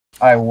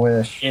I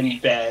wish. in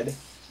bed.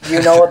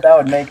 You know what that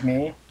would make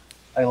me?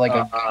 Like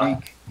a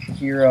Greek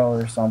hero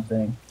or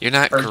something. You're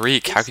not Or-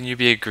 Greek. How can you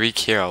be a Greek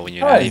hero when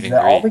you're not even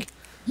All Greek?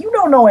 you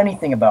don't know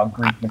anything about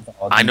Greek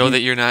mythology. I know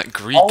that you're not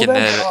Greek all and that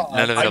that gods-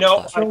 none of I it know,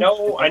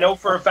 applies. I know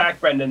for a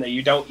fact, Brendan, that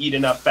you don't eat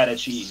enough feta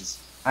cheese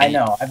I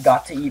know. I've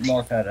got to eat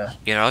more feta.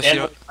 You know,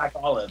 and black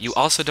olives. you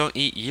also don't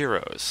eat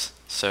gyros.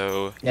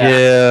 So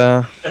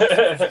Yeah.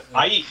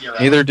 I eat gyros.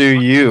 Neither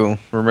do you.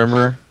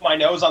 Remember? My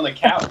nose on the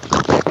couch.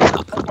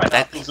 My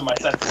That- nostrils and my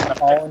sense of smell.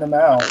 Calling them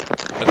out.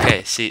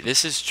 okay, see,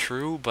 this is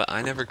true, but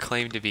I never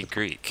claimed to be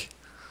Greek.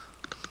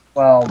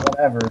 Well,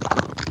 whatever.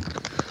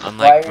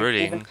 Unlike Why even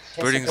Brooding,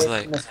 participate Brooding's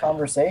like in this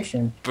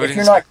conversation. If Brooding's-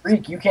 you're not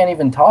Greek, you can't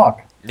even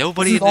talk.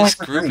 nobody This is in this only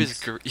for group is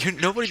Greeks.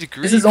 Greek. Nobody's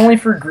Greek. This is only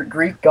for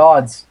Greek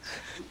gods.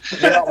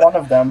 You're not one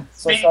of them,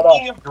 so shut up.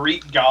 Speaking of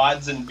Greek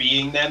gods and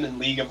beating them in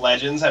League of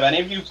Legends, have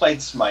any of you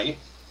played Smite?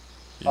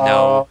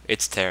 No,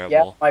 it's Yeah,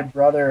 terrible. my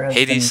brother has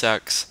Hades been,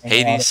 sucks. playing a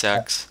lot Hades of that.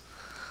 sucks.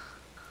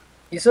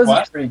 He says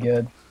What? it's pretty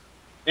good.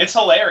 It's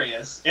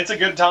hilarious. It's a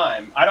good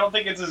time. I don't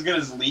think it's as good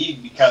as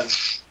League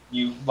because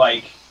you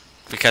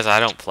Because I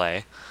don't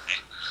play.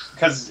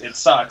 because it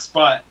sucks,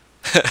 but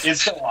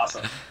it's still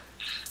awesome.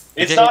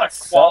 It's Okay. not a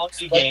It quality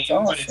sucks, but it's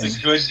game, but it's a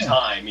awesome. good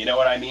time. You know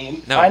what I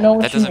mean? No, I know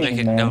what that you doesn't mean, make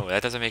it. man. No,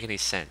 that doesn't make any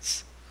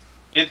sense.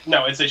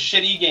 No, it's a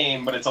shitty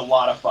game, but it's a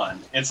lot of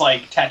fun. It's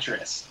like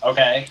Tetris,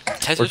 okay?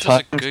 Tetris We're was a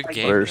talking good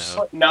game splitters.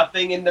 though. Put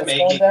nothing into What's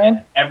going making down?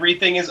 it.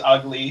 Everything is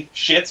ugly,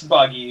 shit's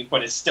buggy,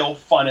 but it's still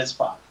fun as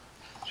fuck.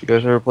 Did you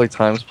guys ever play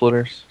Time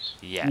Splitters?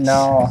 Yes.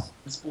 No.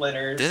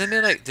 Splitters.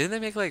 Didn't they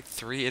make like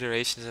 3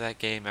 iterations of that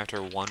game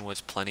after one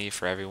was plenty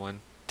for everyone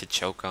to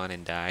choke on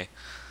and die?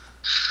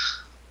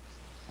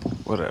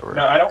 Whatever.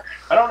 No,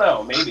 I don't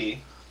know,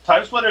 maybe.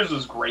 Time Splitters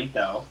was great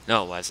though.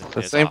 No, it wasn't.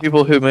 The It's same awful.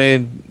 people who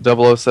made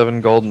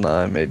 007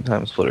 GoldenEye made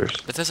Time Splitters.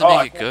 That doesn't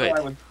make it good.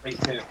 GoldenEye was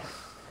great too.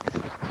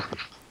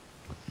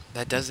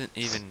 That doesn't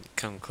even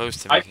come close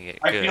to making it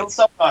I good. feel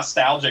so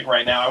nostalgic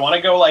right now. I want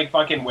to go like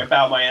fucking whip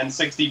out my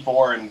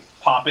N64 and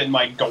pop in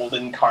my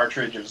golden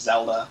cartridge of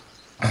Zelda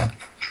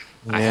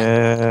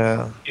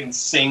Yeah. and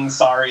sing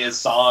Saria's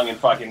song and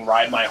fucking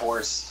ride my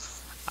horse.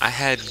 I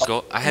had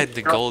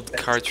the gold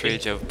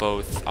cartridge of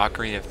both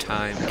Ocarina of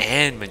Time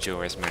and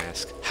Majora's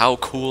Mask. How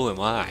cool am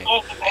I?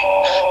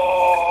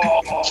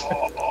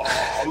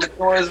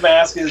 Majora's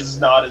Mask is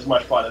not as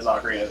much fun as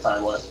Ocarina of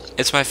Time was.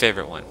 It's my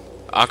favorite one.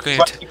 Ocarina of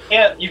But Time.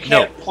 you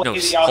can't play no,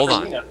 the hold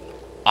on. Ocarina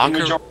in Ocar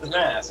Majora's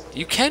Mask.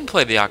 you can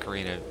play the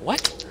Ocarina.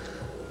 What?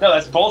 No,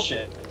 that's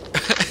bullshit.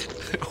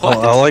 What?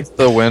 Oh, I like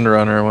the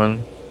Windrunner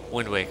one.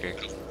 Wind Waker.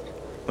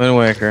 Wind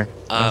Waker.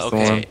 That's the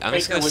Okay, one. I'm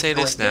just gonna Waker say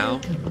was this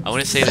now. I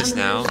want to say this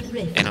now,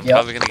 and I'm Yep.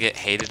 probably gonna get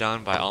hated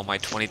on by all my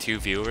 22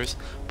 viewers.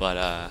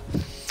 But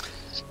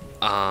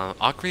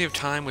Ocarina of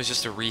Time was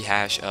just a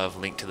rehash of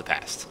Link to the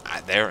Past.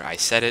 I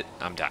said it.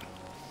 I'm done.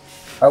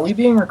 Are we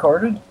being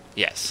recorded?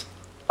 Yes.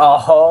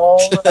 Oh.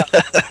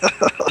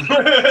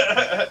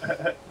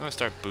 I'm gonna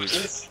start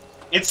boozing.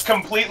 It's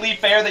completely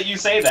fair that you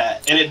say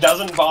that, and it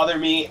doesn't bother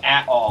me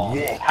at all.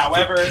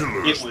 However,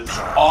 it was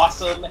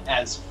awesome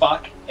as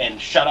fuck, and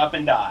shut up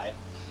and die.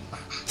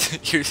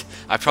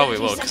 I probably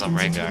will because I'm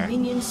Rengar.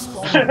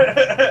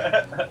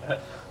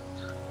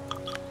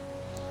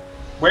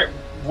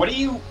 What do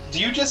you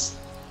just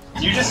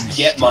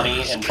get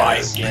money and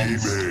buy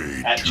skins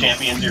at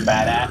champions you're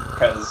bad at?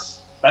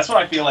 Because that's what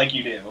I feel like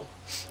you do.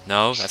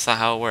 No, that's not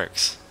how it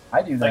works.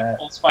 I do Like that.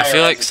 Pulsefire I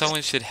feel like has-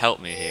 someone should help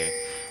me here.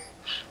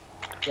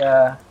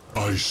 Yeah.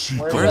 I see.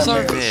 Where's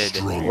our the mid?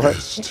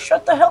 strongest.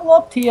 Shut the hell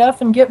up,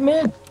 TF, and get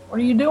mid. What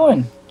are you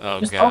doing? Oh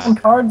Just throwing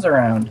god. cards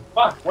around.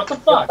 Fuck, what the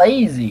You're fuck?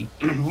 lazy.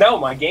 No,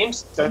 my game's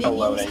still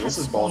loading. This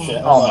is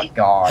bullshit. Oh my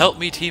god. Help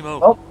me, Timo.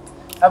 Oh.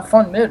 Have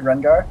fun mid,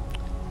 Rengar.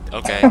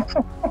 Okay.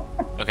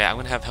 Okay, I'm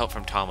gonna have help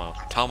from Tomo.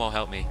 Tomo,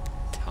 help me.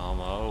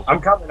 Tomo.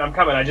 I'm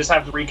coming. I just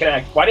have to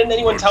reconnect. Why didn't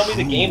anyone tell me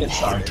the game had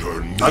started?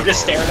 I'm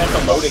just staring at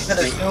the loading I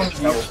could screen.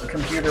 assume the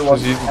computer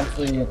was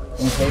actually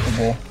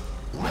incapable.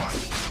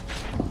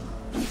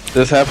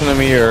 This happened to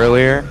me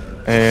earlier,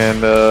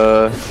 and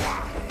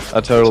I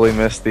totally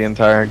missed the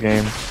entire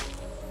game.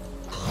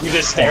 You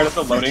just stared at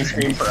the loading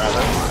screen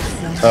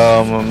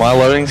forever. My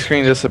loading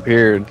screen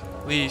disappeared.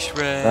 Leash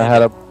red. I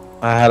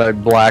had a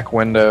black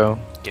window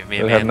Give me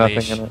a that had man nothing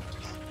leash. in it.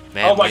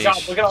 Man Oh my leash.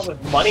 god, look at all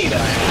this money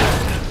that I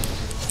have.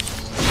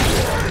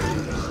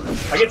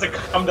 I get to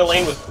come to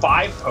lane with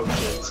 5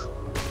 potions.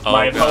 Oh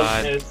My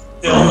god. opponent is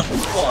still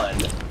 1.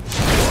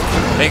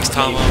 Thanks,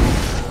 Tomo.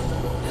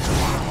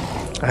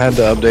 I had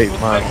to update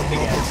my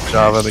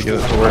Java to get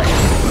it to work.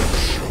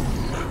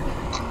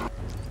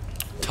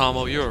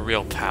 Tomo, you're a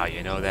real pal,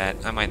 you know that?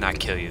 I might not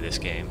kill you this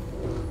game.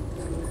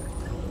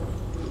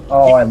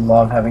 Oh, I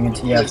love having a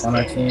TF on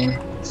our team.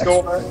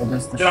 Score. It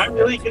is the Did I shit.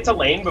 really get to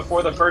lane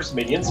before the first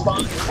minion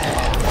spawn?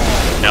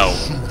 No.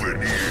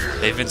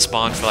 They've been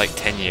spawned for like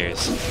 10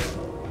 years.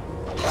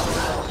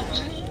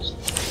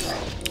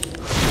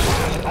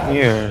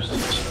 Years.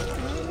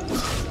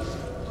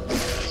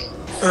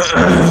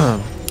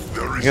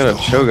 You got a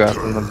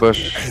Cho'Gath in the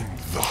bush.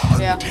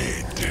 Yeah.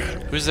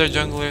 Who's their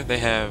jungler? They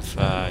have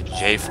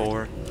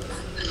J4.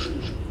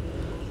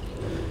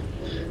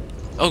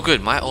 Oh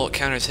good, my ult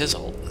counters his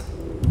ult.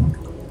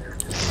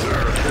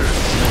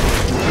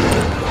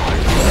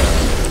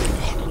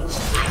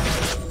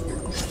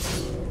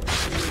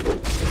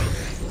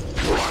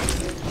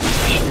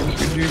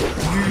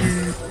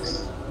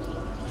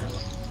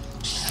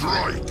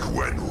 Strike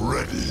when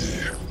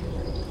ready.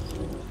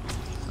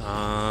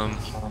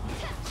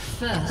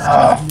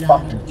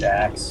 Fucking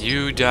Jax.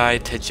 You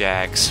died to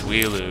Jax.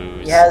 We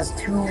lose. He has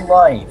 2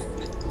 life.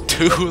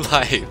 2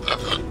 life.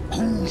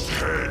 Whose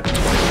head?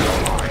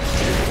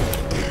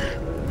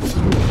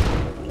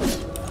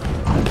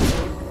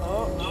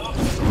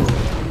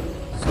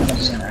 He's gonna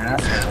be an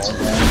asshole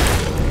again.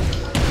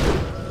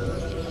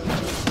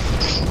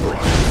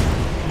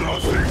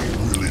 Nothing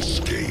will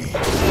escape.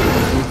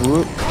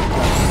 Whoop.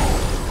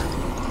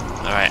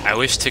 Alright, I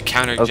wish to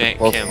counter That was a gank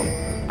close him.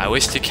 one. I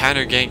wish to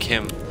counter gank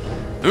him.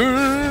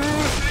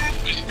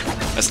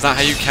 That's not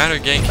how you counter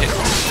gank him.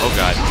 Oh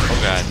god, oh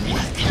god.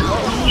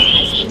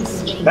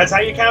 That's how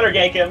you counter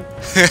gank him.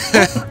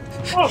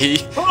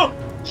 He.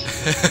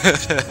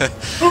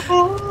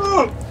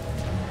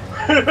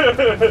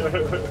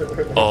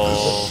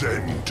 Oh.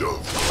 Scent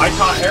of I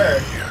taught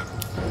Eric.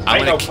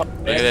 I'm know. gonna.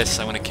 Look at this.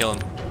 I'm gonna kill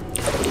him.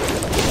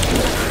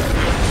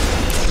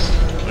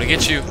 I'm gonna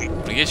get you.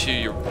 I'm gonna get you.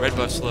 Your red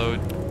buff's load.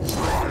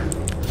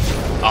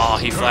 Oh,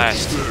 he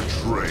flashed. the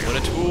trail. What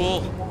a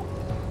tool.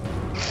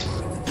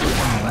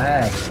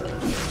 Lag.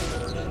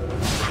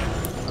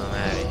 I'm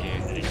out of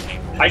here.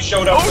 I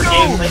showed up for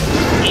gameplay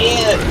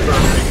and for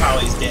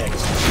Collie's dick.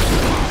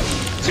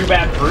 Too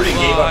bad Broody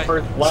gave up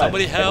first blood.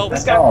 Somebody help.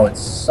 This guy. Oh, it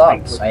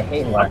sucks. I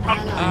hate lag.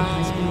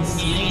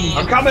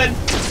 I'm coming.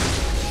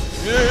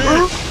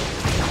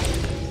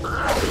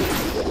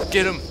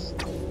 Get him.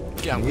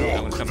 Yeah, I'm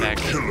gonna come back.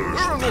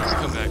 I'm gonna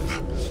come back.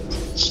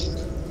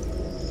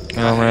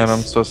 Oh man,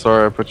 I'm so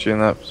sorry I put you in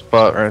that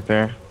spot right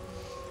there.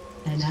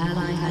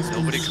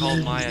 Nobody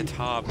called Maya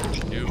top.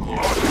 Noob.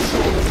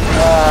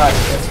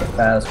 That's the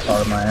fattest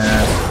part of my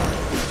ass.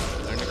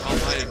 Learn to call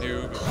Maya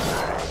noob.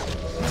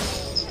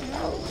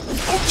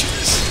 Oh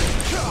jeez.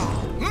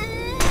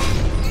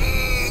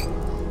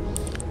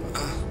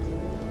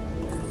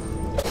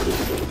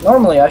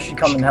 Normally I should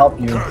come and help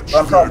you, but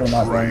I'm probably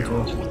not going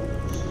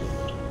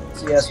to.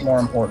 CS more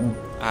important.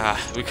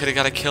 We could have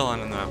got a kill on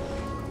him though.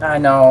 I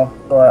know,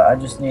 but I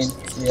just need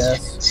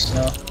CS, you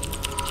know.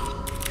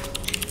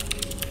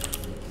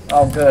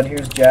 Oh good,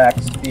 here's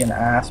Jax to be an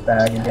ass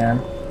bag again.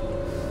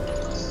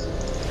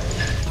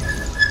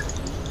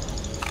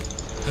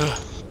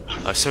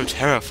 I'm so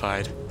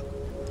terrified.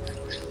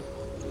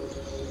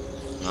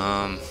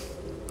 I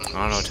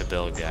don't know what to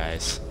build,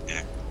 guys.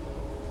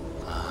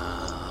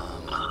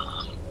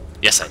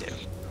 Yes, I do.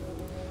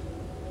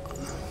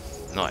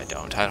 No, I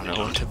don't. I don't know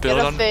what to build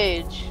Get a on.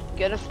 phage.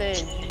 Get a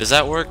phage. Does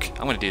that work?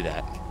 I'm gonna do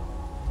that.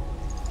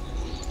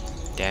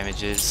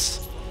 Damages.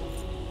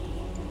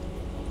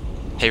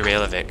 Hey,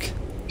 Raylevic.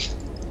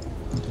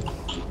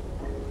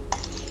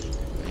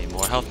 Need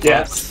more health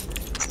Yes.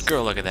 points.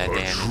 Girl, look at that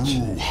damage.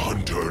 True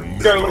hunter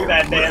Girl, look at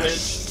that never damage.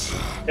 rests.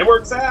 It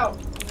works out.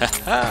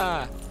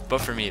 Haha.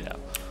 But for me, though.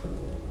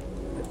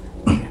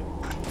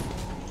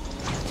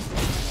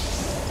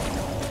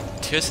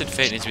 Twisted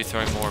Fate needs to be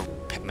throwing more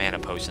mana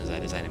potions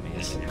at his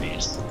enemies.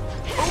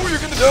 Oh, you're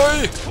gonna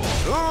die!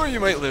 Oh,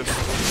 you might live.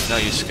 No,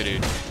 you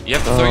screwed. You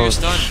have to throw Oh, your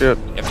stun. shit.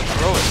 You have to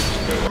throw it.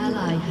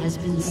 Ally has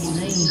been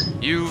slain.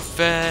 You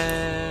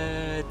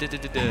fed.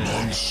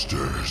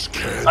 Monsters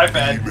can I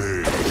fed. be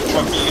made.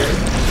 From here.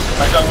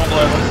 My jungle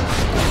blows.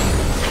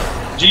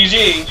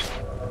 GG.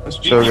 This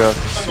Cho'Gath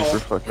is super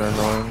fucking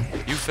annoying.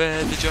 You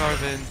fed the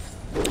Jarvan.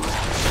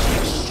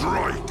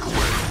 Strike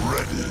when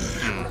ready.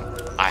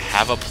 I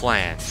have a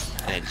plan,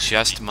 and it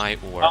just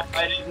might work. Oh,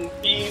 I didn't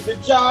feed the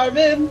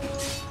Jarvan.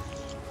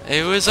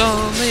 It was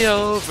only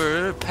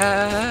overpowered.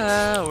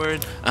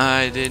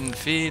 I didn't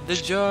feed the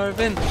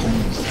Jarvan.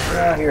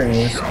 Ah, here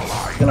he is.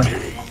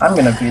 I'm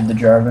gonna feed the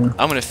Jarvan.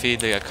 I'm gonna feed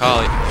the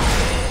Akali.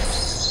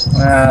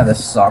 Ah,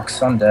 this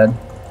sucks. I'm dead.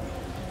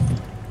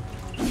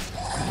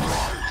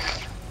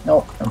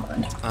 Nope, never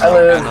mind. I I'm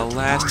live. gonna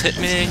last hit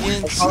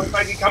minions. Collie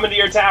might be coming to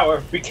your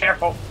tower. Be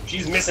careful.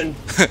 She's missing.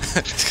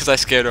 It's because I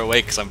scared her away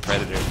because I'm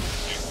Predator.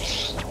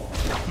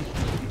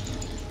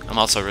 I'm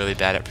also really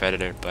bad at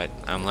Predator, but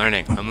I'm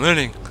learning. I'm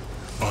learning.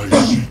 I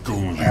seek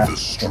only Yeah,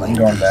 the I'm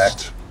going back.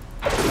 strongest.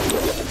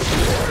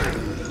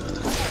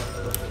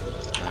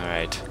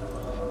 Alright.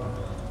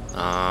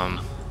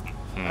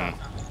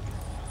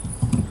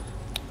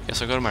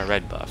 Guess I'll go to my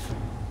red buff.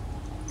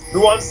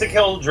 Who wants to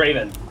kill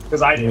Draven?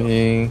 Because I do.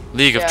 Me.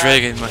 League of Yeah.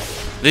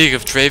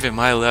 Draven,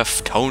 my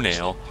left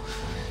toenail.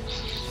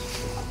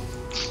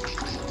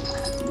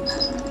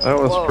 That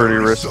was Whoa. pretty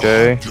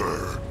risque.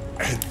 Hunter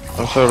and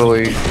I'm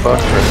totally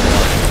fucked right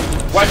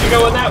Why'd you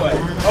go in that way?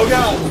 Oh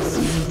god.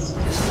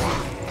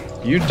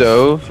 now. You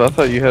dove. I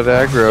thought you had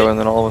aggro, and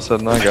then all of a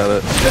sudden I got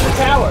it. To the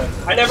tower.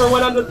 I never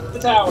went under the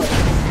tower.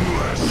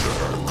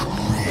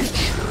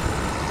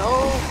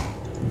 No.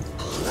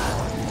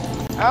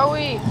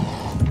 Owie!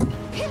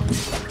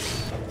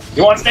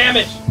 He wants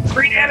damage!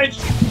 Free damage!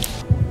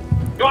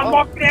 You want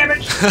more free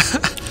damage?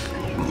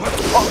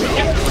 Oh,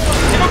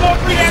 give him more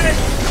free damage!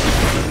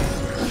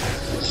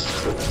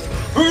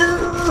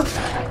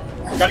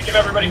 Gotta give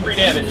everybody free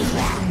damage. I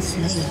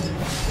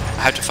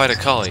have to fight a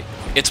collie.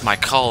 It's my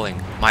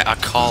calling. A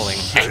calling.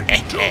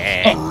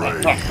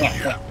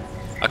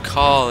 A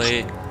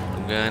collie.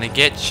 I'm gonna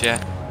get ya.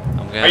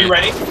 Are you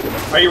ready?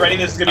 Are you ready?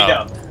 This is gonna be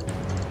dumb.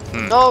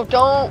 No,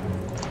 don't!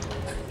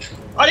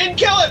 I didn't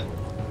kill him!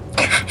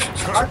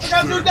 I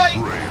forgot to die!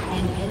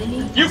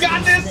 You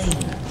got this!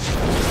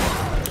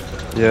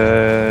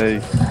 Yay.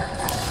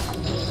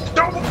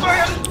 Double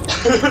fire!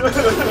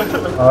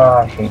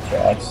 Oh, I hate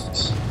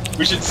Jax.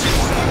 We should sing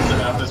songs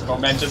about this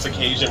momentous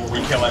occasion where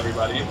we kill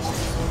everybody.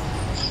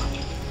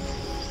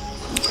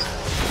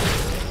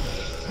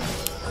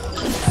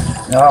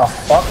 Oh,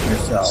 fuck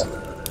yourself.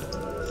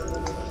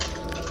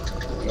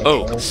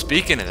 Oh,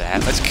 speaking of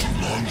that, let's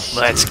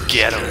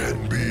get him.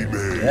 Can be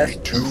made Yes,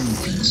 to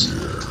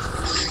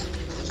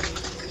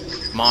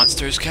fear.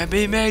 Monsters can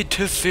be made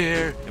to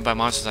fear. And by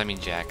monsters, I mean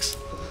Jax.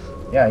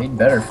 Yeah, he'd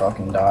better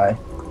fucking die.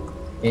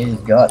 Ate his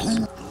guts.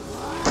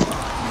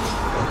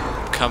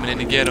 I'm coming in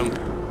to get him.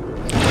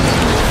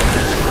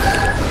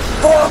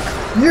 Fuck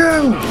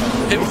you!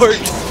 It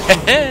worked.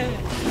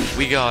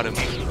 We got him.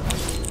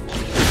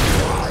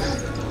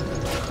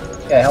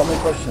 Yeah, help me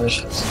push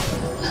this.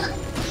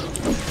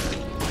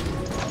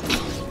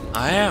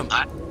 I am.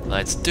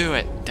 Let's do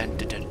it. Dun,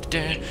 dun, dun,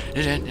 dun,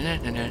 dun,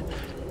 dun, dun, dun.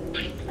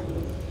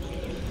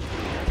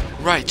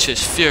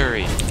 Righteous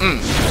fury.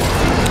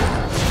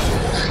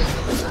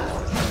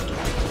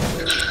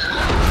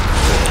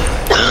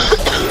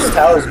 This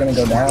tower's gonna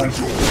go down.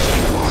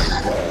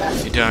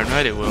 You're darn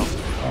right it will.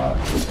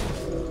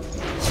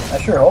 I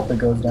sure hope it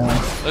goes down.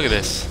 Look at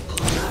this.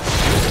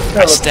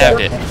 Sure, I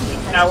stabbed it.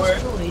 Tower.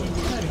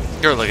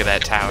 Go look at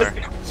that tower.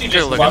 She Go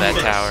just look at loves that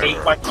to tower.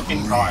 hate my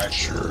fucking car.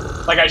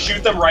 Like I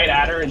shoot them right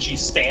at her and she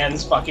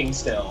stands fucking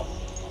still.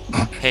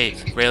 Hey,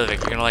 Raylevic,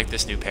 you're gonna like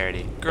this new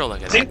parody. Girl,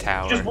 look at See, that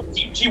tower.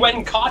 she went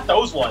and caught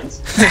those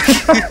ones.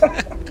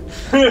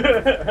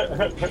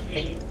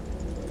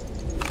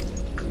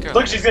 Girl,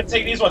 Look, she's gonna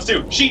take these ones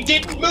too. She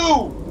didn't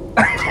move!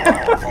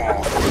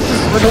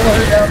 We're the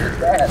one down to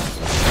that.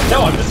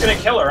 No, I'm just gonna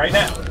kill her right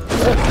now.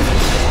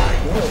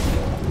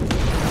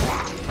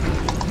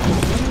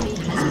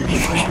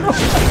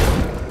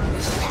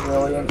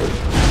 Brilliant. Girl,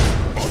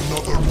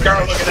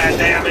 look at that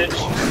damage.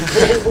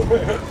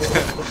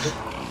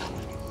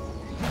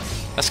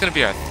 That's gonna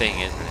be our thing,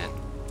 isn't it?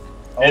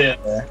 Oh, It is.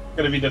 yeah.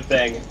 Gonna be the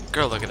thing.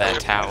 Girl, look at that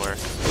tower. Girl,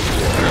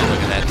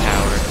 look at that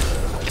tower.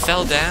 It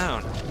fell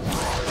down.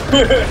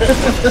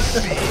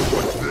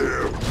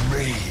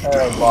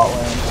 Alright, bot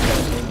lane.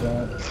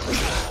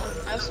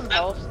 I have some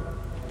health.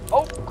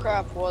 Oh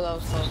crap, whoa, that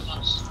was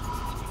close.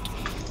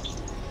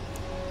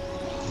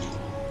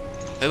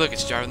 Hey, look,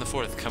 it's Jarvan the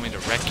Fourth coming to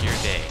wreck your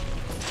day.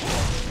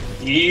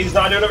 He's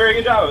not doing a very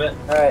good job of it.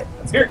 Alright,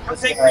 let's Here, get come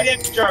this take guy. free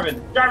damage,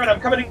 Jarvan. Jarvan, I'm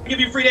coming to give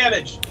you free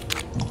damage.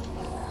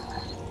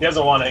 He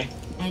doesn't want any.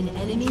 An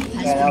enemy has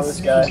Yeah, now been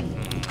this guy. slain.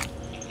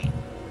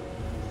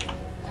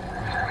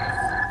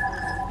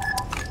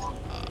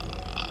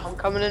 I'm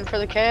coming in for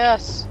the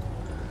chaos.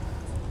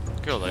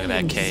 Girl, look at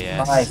that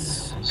KS.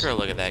 Nice. Girl,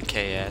 look at that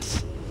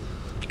KS.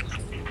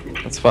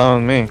 That's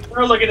fine with me.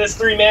 Girl, look at this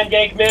 3-man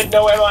gank mid,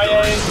 no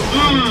MIAs.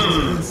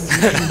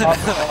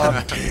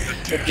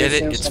 Get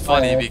it? It's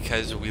funny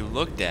because we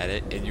looked at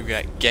it and you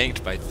got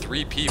ganked by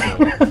 3 people,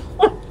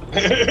 Oh,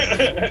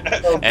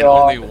 and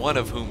God. only one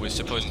of whom was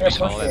supposed to be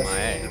called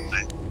MIA.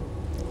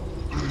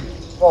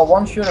 Well,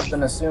 one should have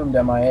been assumed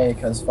MIA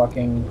because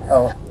fucking.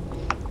 Oh,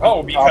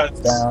 Oh, because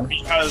down.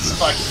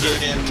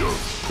 fucking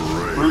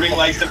Brooding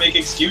likes to make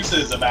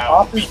excuses about.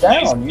 Off is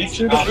down. You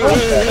should have done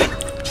that.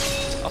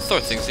 I'll throw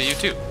things at you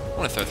too. I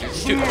want to throw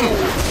things at you too. I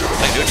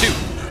do it too.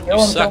 Kill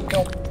You him, suck.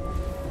 kill him.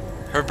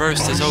 Her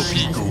burst is OP.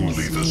 Only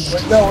the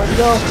Where'd he go? Where'd he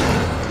go?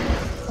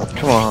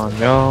 Come on,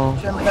 y'all.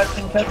 Catch him, catch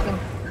him, catch him.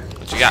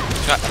 What you got? What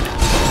you got?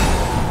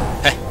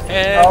 Hey,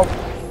 hey. Oh,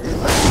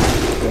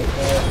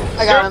 I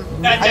got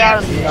him. I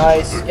got him.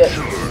 nice. Get.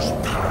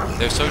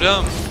 They're so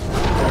dumb.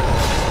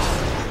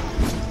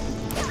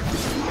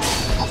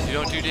 You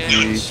don't do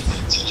damage.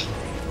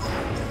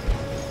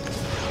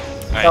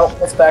 Alright, Nope,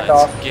 let's back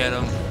let's off. get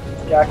him.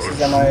 Jax is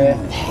MIA.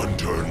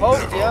 hunter Oh,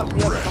 never yep, the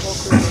whole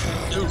crew.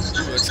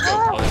 Let's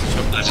go.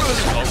 Let's go.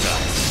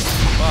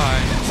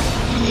 Bye.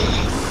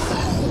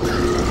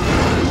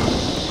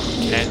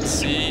 Can't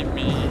see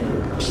me.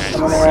 Can't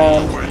Coming see.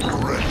 around. when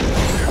ready.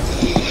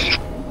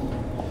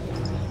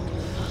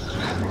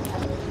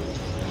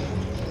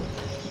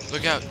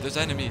 Look out, there's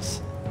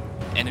enemies.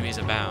 Enemies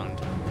abound.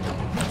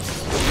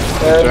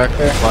 They're,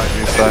 Jack might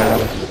be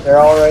silent. they're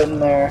all right in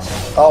there.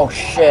 Oh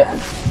shit.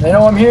 They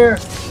know I'm here.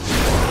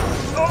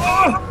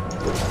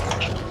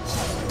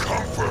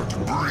 Comfort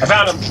I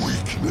found him.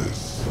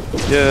 weakness.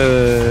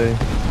 Yay.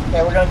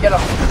 Okay, we're gonna get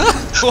him.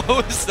 What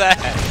was that?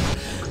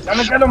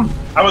 Gonna get him.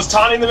 I was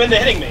taunting them into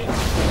hitting me.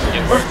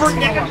 We're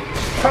freaking.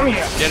 Come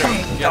here. Get Come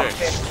her, here, get her.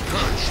 okay.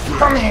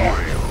 Come here!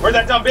 Where'd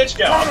that dumb bitch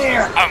go? Come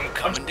here! I'm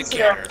coming to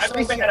get her. I'm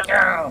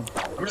Down!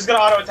 just gonna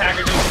auto attack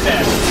her just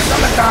instead.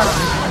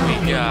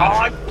 We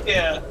got. Oh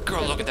yeah.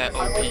 Girl, look at that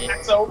OP.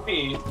 That's OP.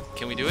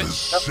 Can we do it?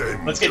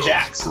 Let's get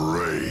Jax.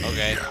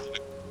 Okay.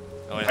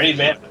 Oh, I need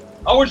man.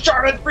 Oh, it's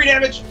Jarvan, free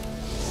damage.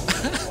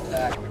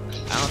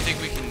 I don't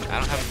think we can. I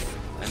don't have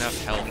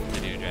enough health to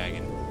do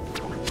dragon.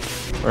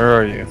 Where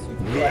are you?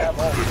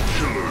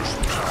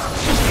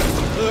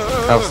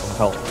 Have some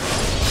help.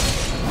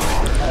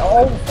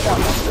 Oh,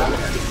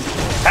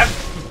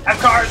 Have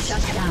cards.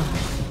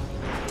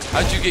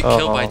 How'd you get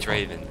killed by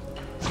Draven?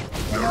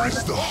 There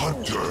is the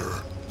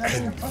hunter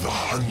and the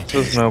hunted.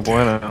 This is no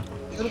bueno.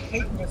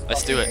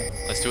 Let's do it.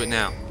 Let's do it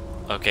now.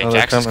 Okay, Oh,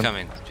 they're Jax is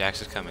coming. coming.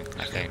 Jax is coming,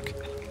 I think.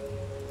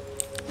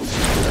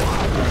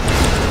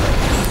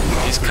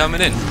 He's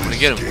coming in. I'm gonna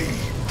get him.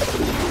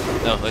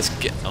 No, let's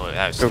get. Oh,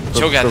 that was.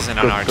 Cho'Gath isn't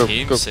on our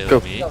team. Silly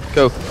me.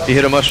 Go. He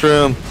hit a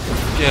mushroom.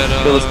 Get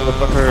Kill this him.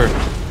 motherfucker.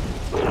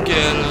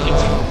 Get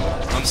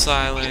him. I'm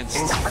silenced.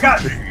 I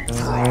got it.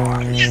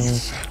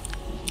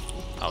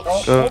 Oh,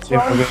 Go,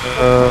 Timo,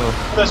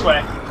 go. This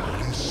way.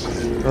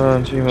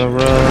 Run, Timo,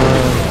 run.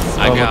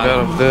 I Oh my got god,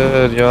 I'm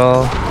dead,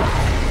 y'all.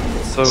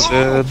 So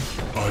dead.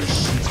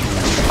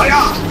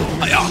 Hiya!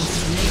 Hiya.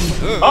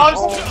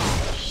 Oh,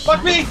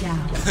 fuck me!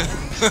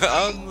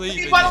 I'm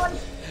leaving.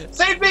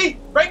 Save me!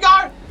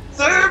 Rengar!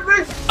 Save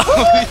me!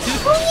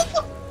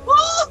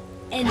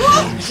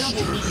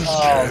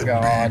 oh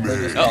god, they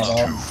just got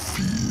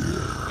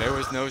off. There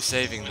was no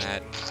saving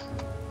that.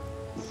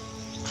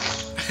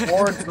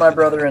 Ward's my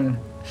brother in.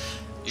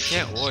 You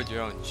can't ward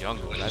your own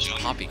jungle. That's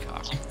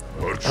poppycock.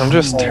 I'm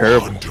just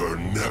terrible.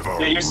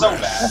 Yeah, you're so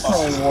bad.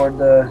 Definitely ward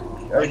the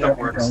that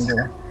works.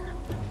 jungle.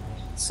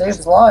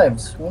 Saves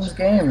lives, wins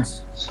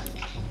games.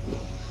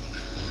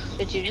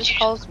 Did you just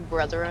call us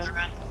brethren?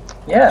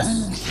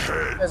 Yes,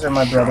 you guys are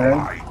my brethren.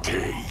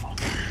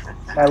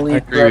 My lead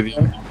agree with you.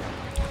 brethren.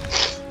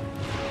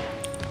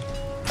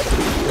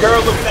 Girl,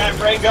 look at that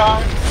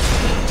Rengar!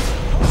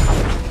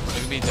 Look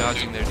at me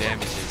dodging their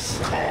damages.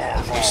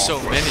 There's so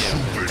many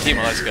of them.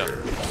 Timo, let's go.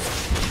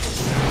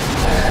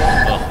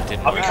 Oh, it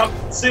didn't I'll be work.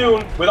 coming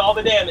soon with all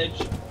the damage.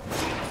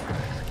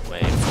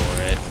 Wait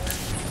for it.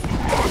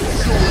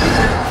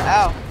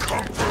 Ow.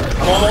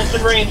 I'm almost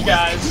in range,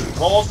 guys.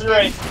 I'm almost in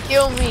range.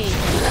 Kill me.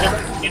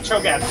 Get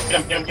Cho'Gath.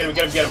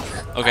 Get him.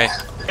 Okay.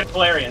 It's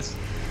hilarious.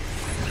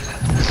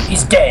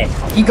 He's dead.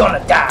 He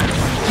gonna die.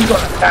 He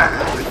gonna die.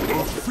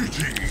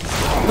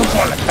 He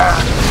gonna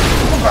die.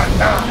 He gonna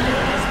die.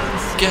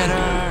 Get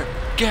her!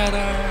 Get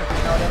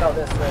her! No,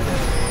 this right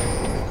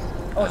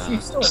here. Oh,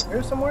 she's still in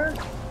here somewhere?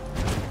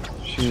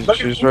 She's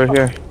right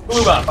here.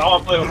 Blue up. I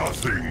want blue. No,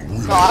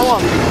 I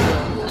want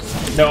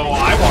blue. No,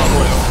 I want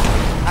blue.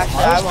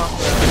 Actually, I want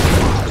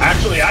blue.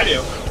 Actually, I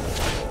do.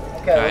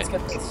 Okay, let's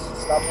get this.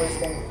 Stop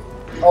wasting.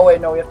 Oh wait,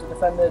 no, we have to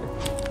defend it. No,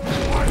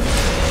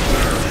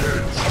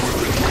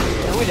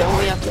 we don't.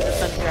 We have to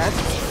defend Drax.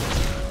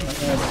 I'm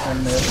gonna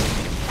defend it.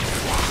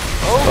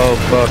 Oh,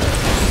 fuck.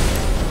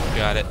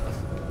 Got it.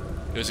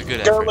 It was a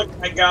good Girl, effort. look,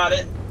 I got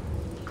it.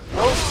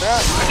 Oh,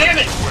 crap. Damn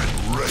it!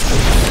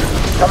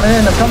 Coming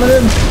in, I'm coming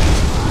in.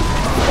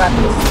 Got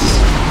this.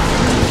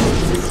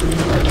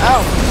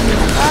 Ow.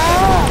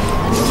 Ah.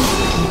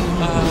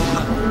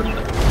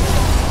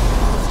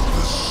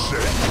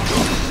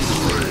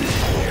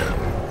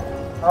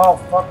 Oh,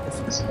 fuck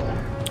this.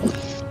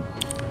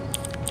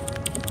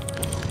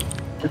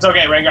 It's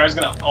okay, Rengar's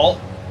gonna ult.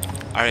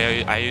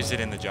 I used it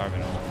in the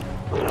Jarvan.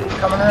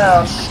 Coming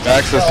around.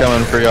 Jax is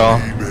coming for y'all.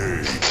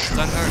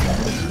 Stun her.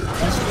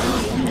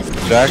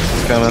 Jax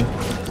is coming.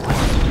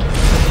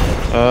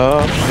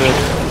 Oh, shit.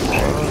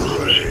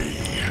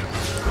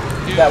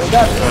 We got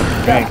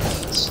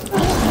this.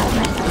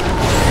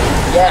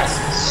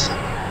 Yes.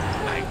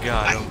 I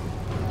got him.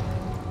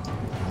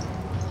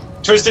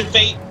 Twisted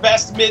Fate,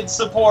 best mid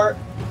support.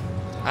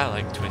 I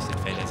like Twisted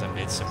Fate as a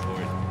mid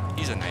support.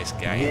 He's a nice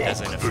guy. He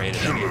doesn't afraid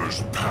of anything.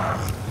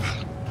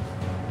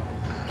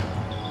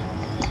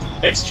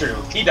 It's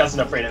true. He doesn't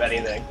afraid of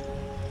anything.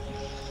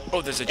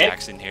 Oh, there's a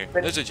Jax in here.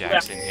 There's a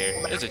Jax in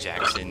here. There's a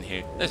Jax in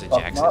here. There's a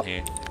Jax in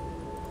here.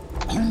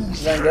 You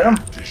gonna get him?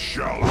 He's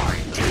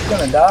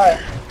gonna die.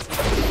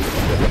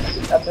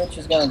 That bitch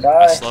is gonna I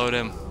die. slowed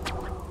him.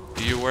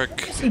 Do your work.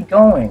 Where's he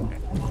going?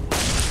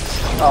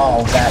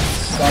 Oh, that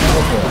son of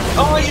a bitch.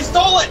 Oh, you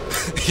stole it!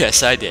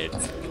 Yes, I did.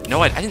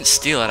 No, I didn't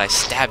steal it. I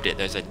stabbed it.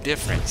 There's a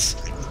difference.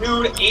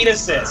 Dude, 8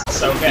 assists,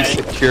 He okay?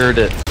 secured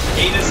it.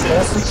 8 Go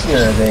assists.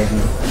 secure, baby.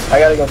 I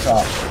gotta go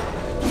top.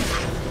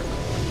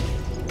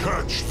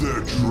 Catch the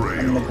I'm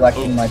trail.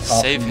 neglecting my Oh,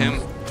 top. save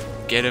him.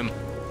 Get him.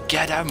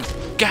 Get him.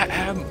 Get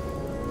him.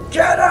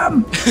 Get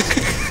him!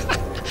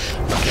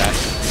 Got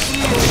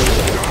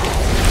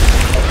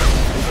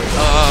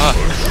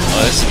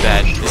oh, this is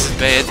bad. This is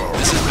bad.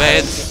 This is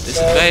bad. This is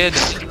bad.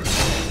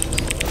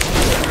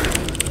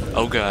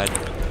 Oh god.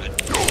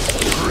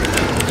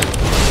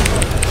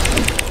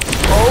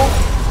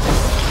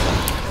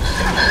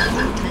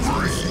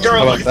 Girl,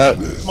 How look about at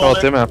that?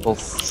 Oh, them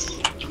apples.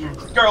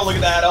 Girl, look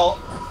at that ult.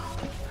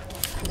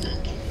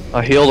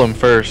 I healed him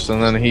first,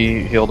 and then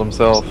he healed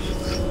himself.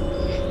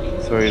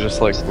 So he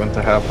just like went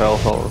to half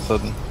health all of a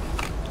sudden.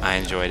 I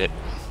enjoyed it.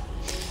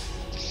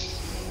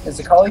 Is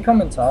the collie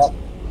coming top?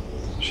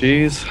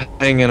 She's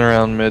hanging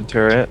around mid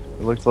turret.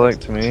 It looked like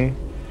to me.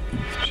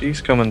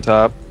 She's coming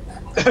top.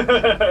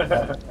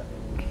 Alright,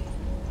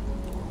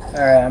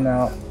 I'm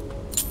out.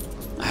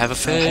 I have a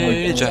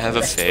phage, I have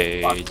a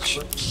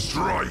phage.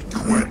 Strike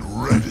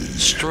when ready.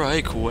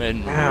 Strike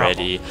when Ow,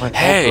 ready. my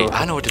Hey, elbow.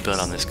 I know what to build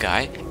on this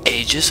guy.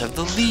 Aegis of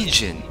the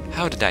Legion.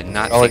 How did I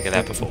not I like think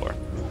of that that. before?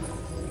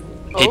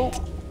 Oh.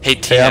 Hey,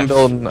 Hey, I'm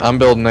TF.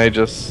 building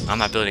Aegis. I'm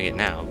not building it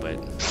now, but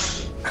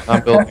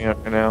I'm building it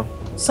right now.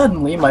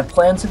 Suddenly, my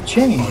plans have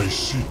changed. I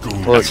seek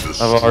only Look, the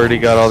I've already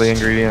got all the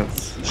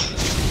ingredients.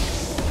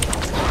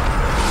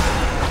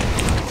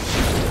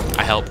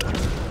 I helped.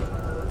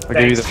 I'll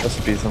give you the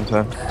recipe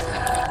sometime.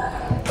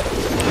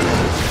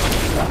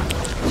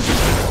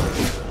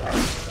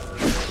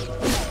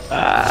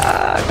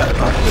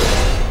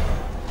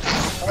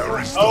 There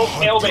is the Oh,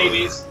 hail hunter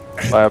babies.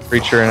 By a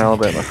preacher in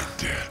Alabama.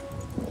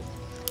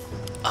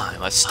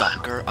 I'm a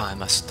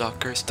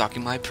stalker,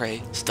 stalking my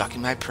prey,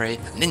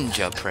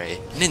 ninja prey,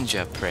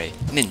 ninja prey,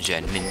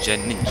 ninja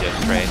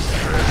prey.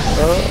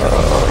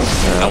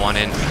 I want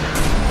in.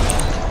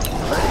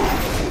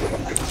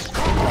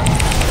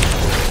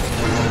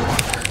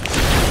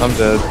 I'm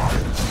dead.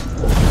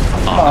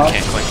 Oh, I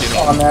can't quite do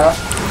Oh it. now.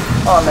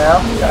 Oh now.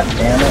 God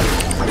damn it.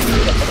 What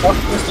the fuck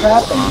just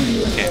happened?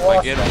 Can't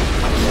quite get it.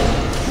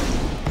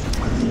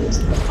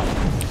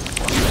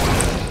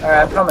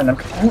 Alright, I'm coming.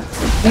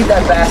 Leave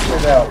that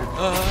bastard out.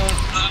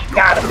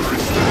 Got him.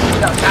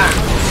 No, die.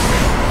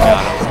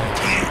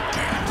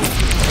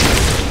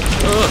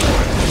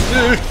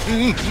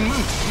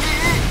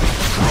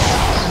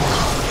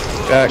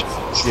 Jack.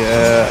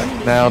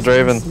 Yeah. Now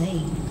Draven.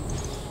 Slain.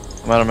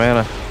 I'm out of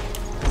mana.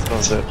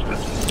 So dead.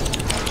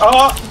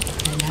 Oh,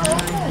 An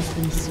ally has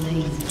been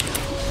slain.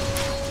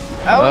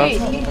 Oh,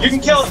 you can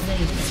kill it.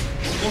 Slain.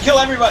 You can kill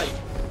everybody.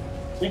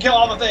 You can kill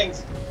all the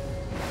things.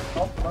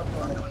 Oh, fuck,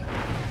 running.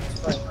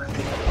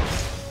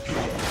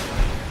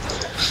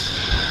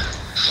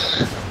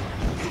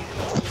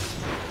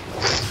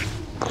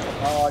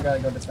 Oh, I gotta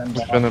go defend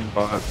bot. Defending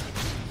bot.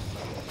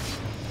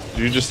 Did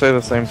you just say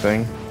the same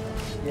thing?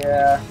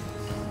 Yeah.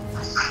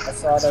 I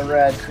saw the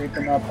red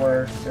creeping up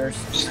where there's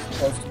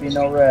supposed to be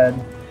no red.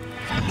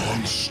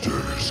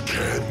 monsters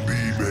can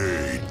be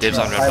made. Dibs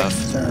on red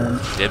buff. Turn.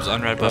 Dibs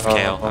on red buff,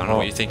 Kale. I don't know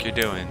what you think you're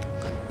doing.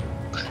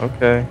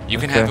 Okay. You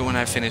can okay. have it when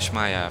I finish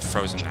my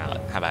frozen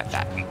mallet. How about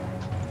that?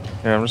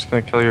 Yeah, I'm just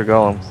gonna kill your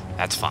golems.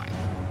 That's fine.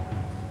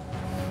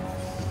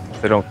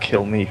 If they don't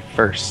kill me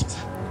first.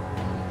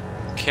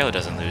 Kale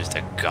doesn't lose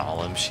to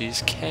Golem.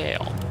 She's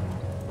Kale.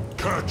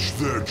 Catch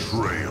their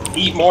trail.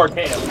 Eat more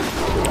kale.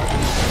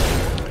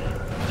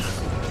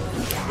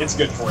 It's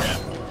good for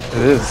you.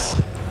 It is.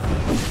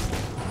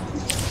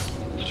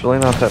 It's really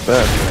not that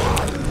bad.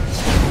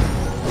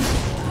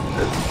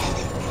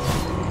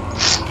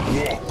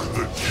 Walk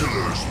the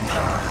killer's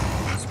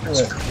path. Screw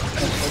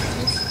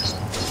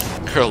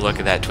it. Girl, look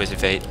at that Twisted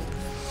Fate.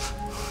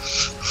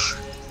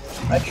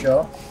 I'd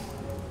show.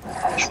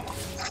 I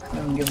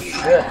don't give a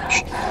shit.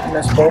 I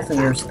missed both of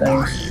your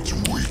things. It's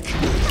weak.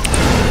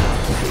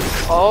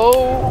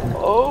 oh,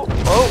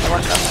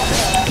 watch out.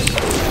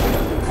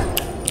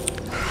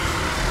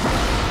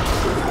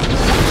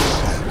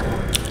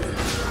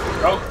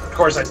 Oh, of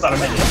course I stun a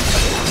minion.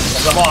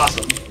 'Cause I'm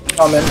awesome.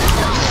 Coming.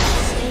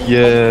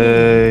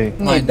 Yay.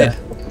 Need that.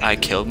 I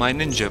killed my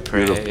ninja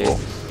prey. Beautiful.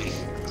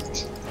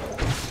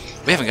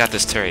 We haven't got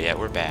this turret yet.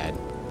 We're bad.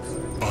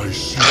 I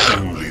seek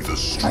only the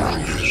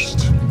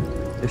strongest.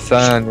 Hey,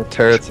 son, your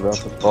turret's about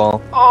to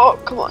fall. Oh,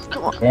 come on.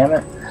 Damn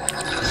it.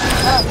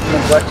 I'm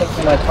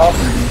neglecting my top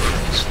of you.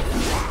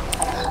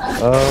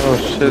 Oh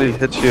shit, he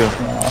hit you.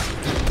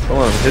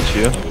 Someone hit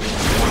you.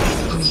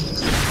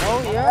 Oh,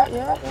 yeah.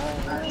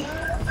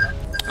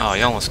 Oh,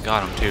 you almost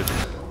got him too.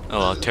 Oh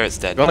well, turret's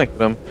dead. Gonna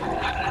get him.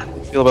 How do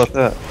you feel about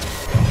that?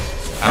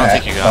 I don't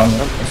think you got him.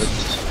 him.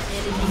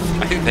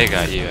 I think they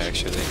got you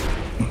actually.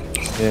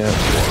 Yeah.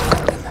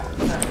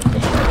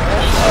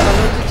 I'm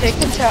going to take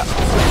the tap.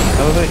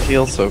 How did they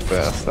heal so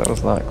fast? That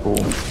was not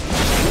cool.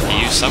 He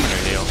used Summoner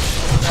Heal.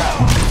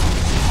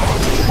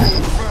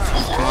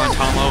 Come on,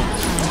 Tomo.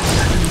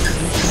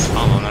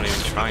 Tomo, not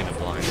even trying to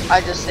blind him.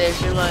 I just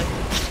saved your life.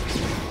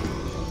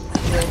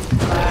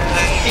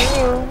 Thank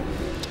you.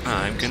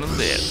 I'm gonna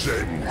live.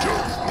 Send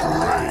of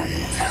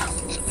brave.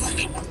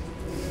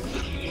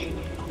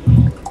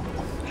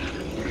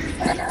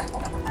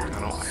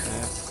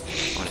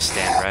 I want to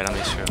stand right on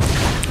this room.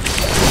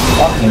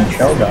 Fucking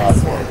show dog.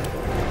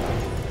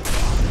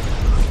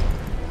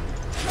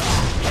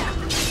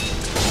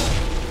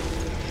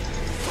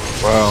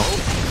 Wow.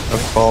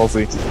 That's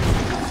ballsy.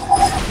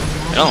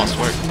 It almost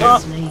worked.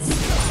 Slain.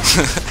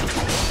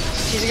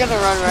 She's gonna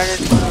run right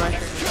into my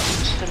shirt.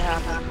 It's gonna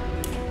happen.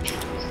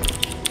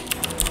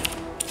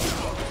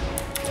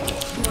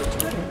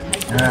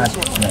 Ah,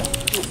 damn it.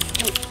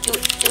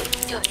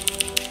 Do it.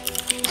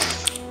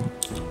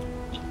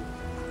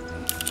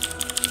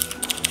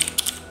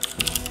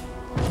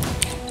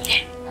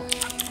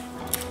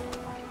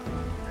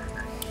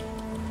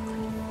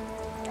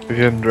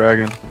 Again,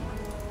 dragon.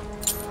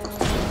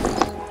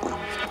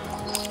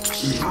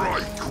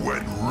 Strike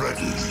when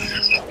ready.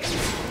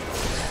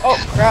 Oh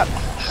crap!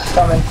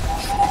 Coming.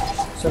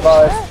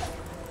 Survive.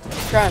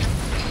 Trying.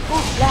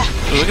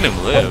 Ooh, look at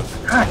him live.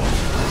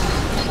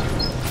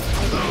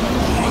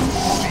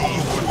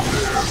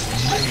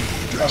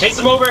 Chase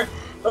him over!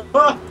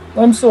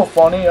 I'm so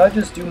funny, I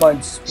just do my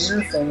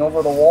spear thing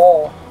over the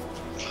wall.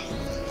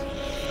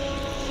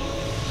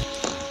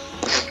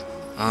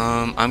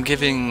 I'm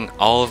giving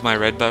all of my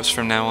red buffs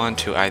from now on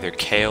to either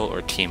Kale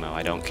or Teemo.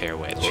 I don't care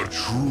which. A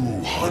true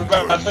What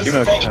about hunter Twisted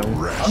never Fate? I'm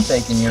rests.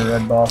 taking your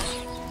red buff.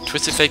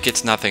 Twisted Fate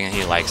gets nothing and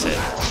he likes it.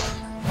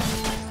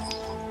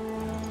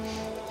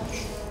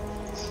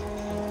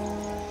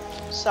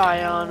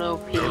 Scion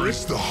OP. There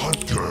is the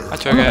hunter.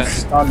 That's I'm right, gonna guys.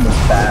 stun this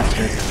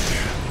bastard.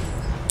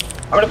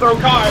 I'm gonna throw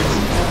cards!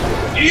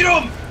 Eat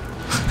them!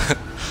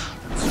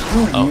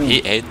 Screw Oh, you. he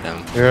ate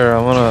them. Here,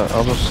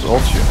 I'll just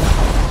ult you.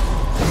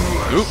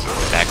 Oop,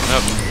 backing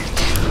up.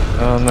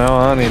 Oh, now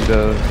I need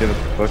to get the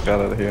fuck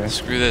out of here.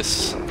 Screw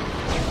this. Going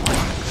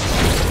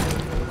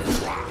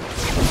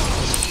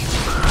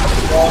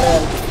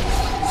in.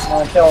 Just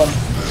wanna kill him.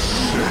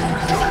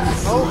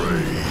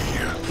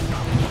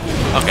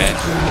 Okay.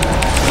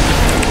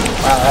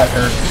 Wow, that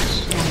hurt.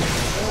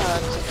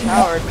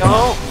 Coward,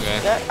 don't Okay.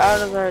 get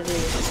out of there,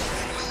 dude.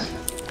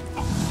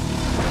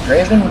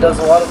 Raven does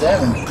a lot of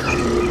damage.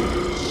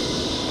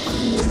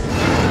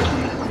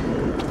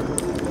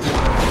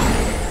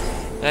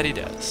 That he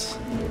does.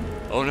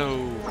 Oh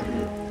no.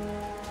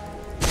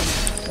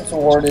 It's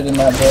awarded in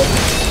that book.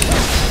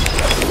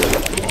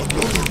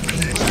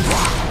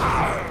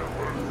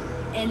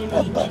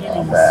 Not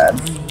bad.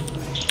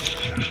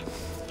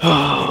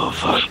 Oh,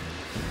 fuck.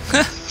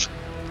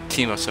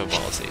 Teemo's so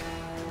ballsy.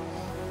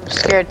 I'm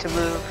scared to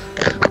move.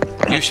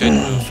 You should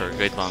move for a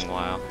good long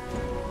while.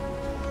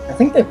 I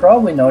think they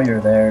probably know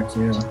you're there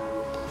too.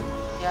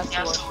 Yeah,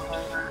 that's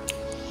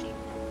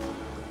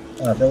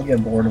They'll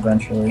get bored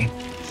eventually.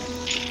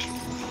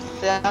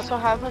 That's what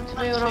happened to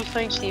me when I was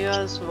playing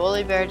Teemo's.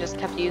 Woolly Bear just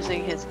kept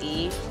using his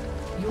E.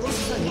 Your turret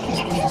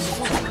has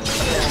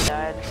been And I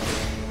died.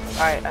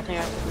 Alright, I think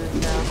I have to move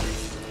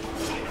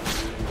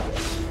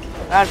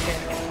now. Out of here.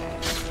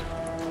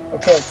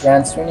 Okay,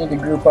 gents, we need to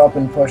group up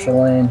and push a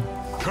lane.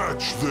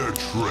 Catch their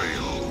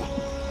trail.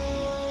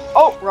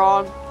 Oh,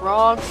 wrong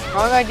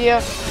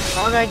idea.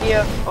 Wrong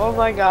idea. Oh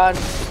my god.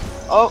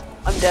 Oh,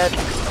 I'm dead.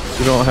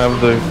 You don't have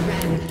the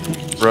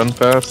run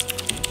fast?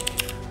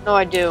 No,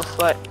 I do,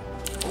 but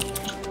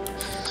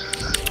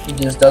He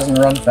just doesn't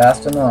run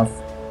fast enough.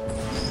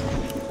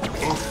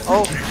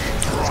 oh,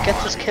 let's get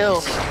this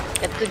kill.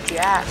 Get the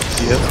jack.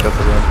 He has got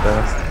the run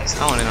fast.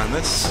 I want in on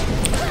this.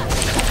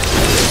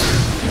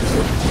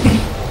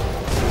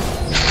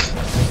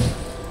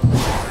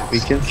 We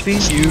can see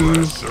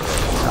you.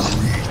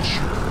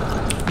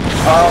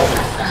 Oh,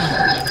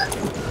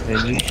 And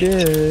you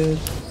did.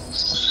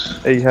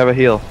 Hey, you have a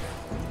heal.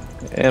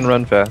 And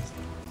run fast.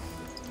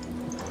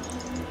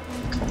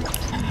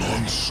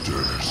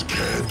 Monsters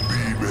can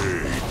be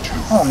made to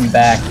come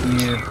back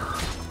here.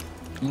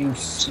 You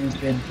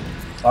stupid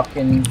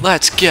fucking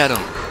Let's get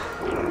him.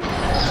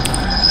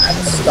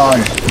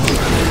 stunned.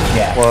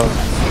 Yeah. Well,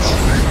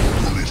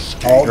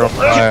 Oh, you're on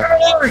fire.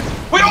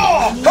 We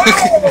all!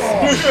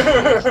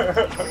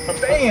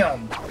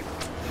 bam!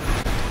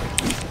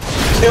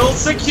 Kill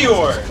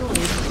secure!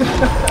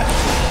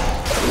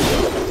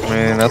 I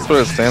mean, that's what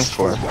it stands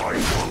for.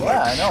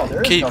 Yeah, I know.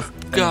 There is Keep no.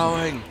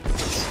 going.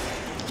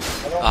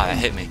 Ah, that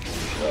hit me.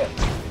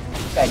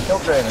 Okay, kill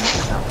Draven.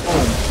 Now,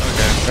 boom.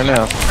 Right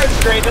now.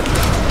 Draven.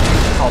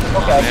 Oh,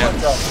 okay, man.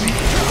 what's up?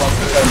 Wants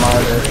to play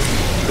Martyr.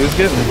 Who's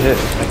getting hit? I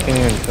can't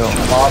even tell. A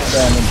lot of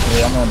damage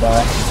here. I'm gonna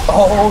die.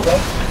 Oh,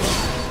 thank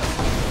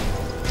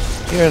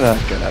You're not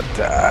gonna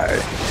die.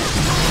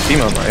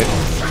 Teemo might.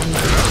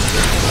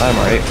 I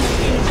might.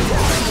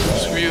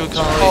 Screw you,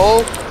 Kali.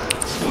 Oh,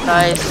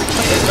 nice.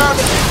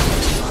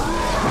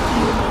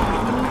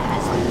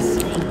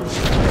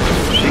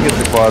 She gets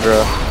the quadra.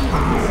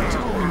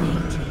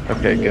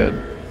 Okay, good.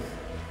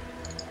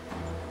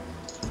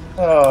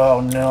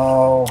 Oh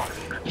no.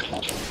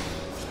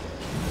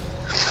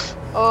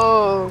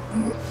 Oh.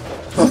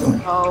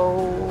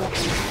 Oh.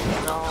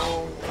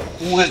 No.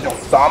 Who is the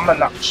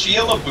summoner?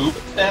 Sheila Boop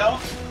now?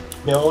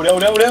 No, no,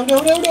 no, no, no,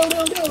 no, no, no,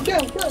 no, no,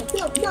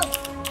 no, no.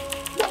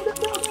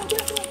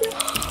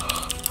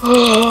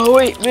 Oh,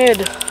 wait,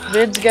 mid.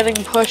 Mid's getting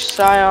pushed,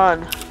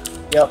 Scion.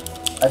 Yep,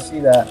 I see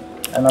that.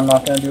 And I'm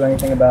not gonna do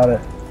anything about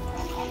it.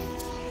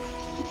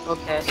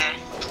 Okay.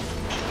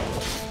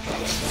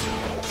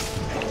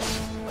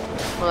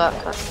 Well,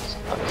 that cuts.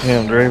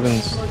 Damn,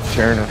 Draven's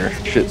tearing her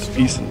shit to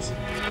pieces.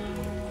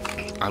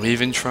 I'm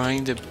even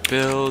trying to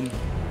build.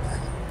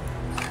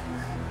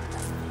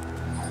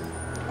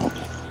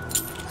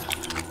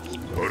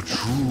 a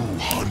true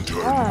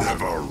hunter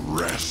never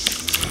rests.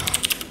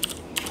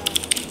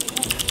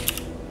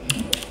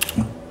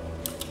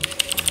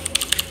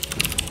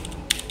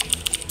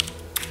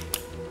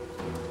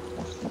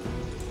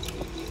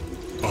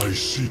 I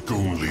seek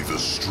only the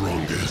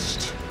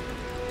strongest.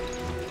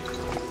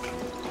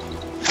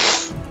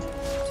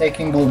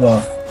 Taking blue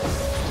buff.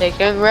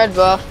 Taking red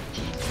buff.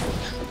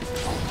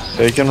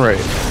 Taking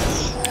raid.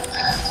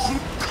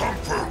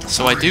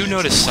 So I do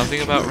notice something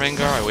about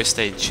Rengar I wish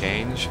they'd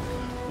change.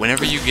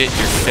 Whenever you get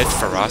your 5th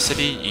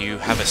ferocity, you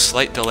have a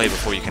slight delay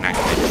before you can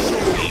activate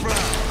it.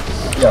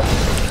 Yep.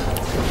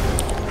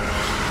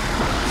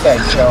 Okay,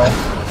 so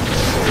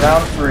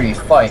round 3,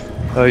 fight.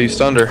 Oh, you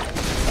stunned her.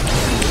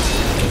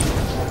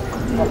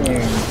 Come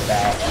here, you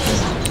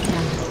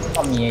bastard.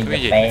 Come here,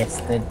 you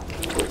bastard.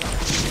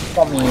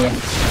 Come here.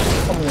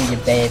 Come here, you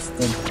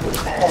bastard.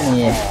 Come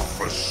here.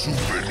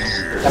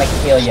 Gotta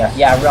kill you.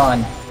 Yeah,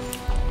 run.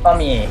 Come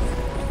here.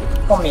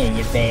 Come here,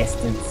 you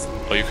bastards.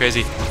 Oh, you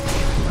crazy?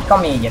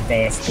 Come here, you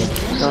bastard.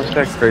 Don't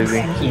check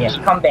crazy. Here,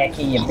 come back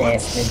here, you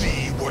bastard.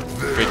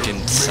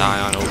 Freaking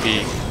Scion OP.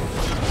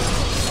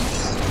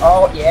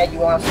 Oh, yeah, you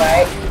wanna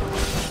fight?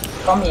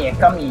 Come here,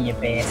 you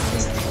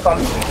bastard. Come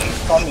here,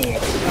 come here.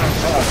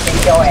 I'm gonna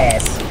kick your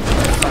ass.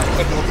 I'm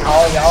gonna kick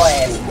all your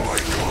ass.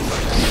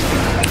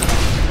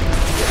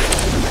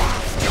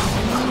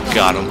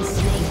 Got him.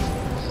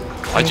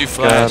 Why'd you Got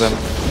flash? him.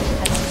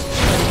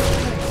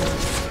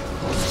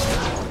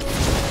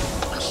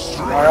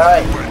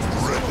 Alright.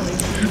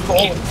 Keep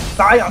going.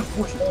 Scion,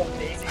 push more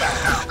big.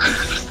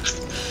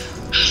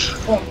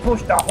 Don't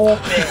push the whole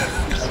thing.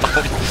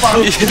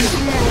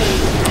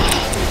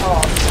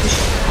 Oh,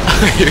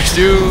 You're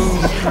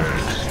doomed.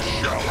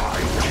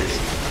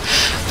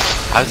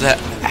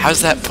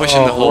 How's that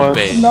pushing the whole what? it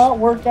did base? not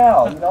work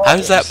out, you know?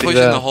 How's that See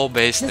pushing that? the whole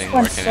base This thing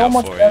went working so out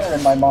much for better you?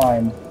 in my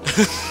mind.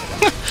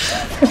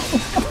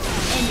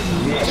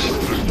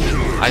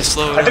 I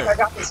slowed I think I him.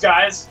 got this,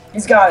 guys.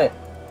 He's got it.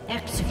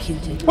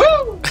 Executed.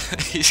 Woo!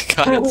 He's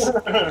got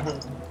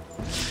it.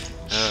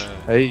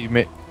 Hey, you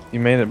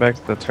made it back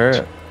to the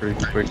turret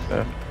pretty quick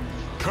though.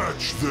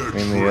 Catch the I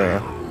mean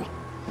the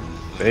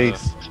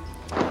base.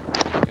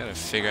 Gotta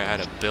figure out how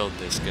to build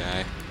this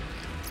guy.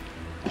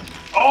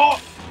 Oh!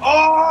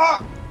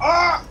 Oh!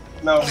 Oh!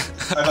 No,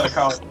 I had a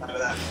call out of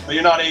that. But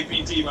you're not AP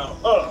Timo.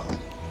 Ugh.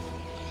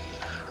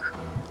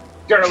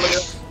 Girl, no.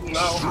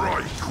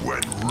 strike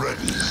when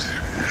ready.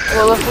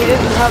 Well, if we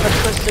didn't have a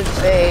twisted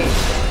fate,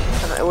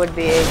 then it would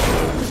be 18.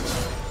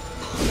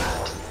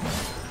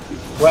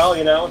 Well,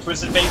 you know,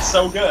 Twisted Fate's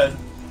so good.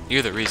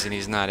 You're the reason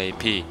he's not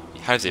AP.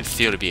 How does it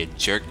feel to be a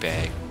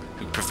jerkbag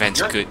who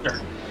prevents You're good?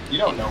 You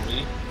don't know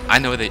me. I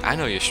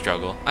know your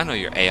struggle. I know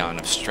your Aeon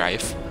of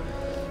Strife.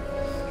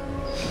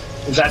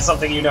 Is that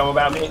something you know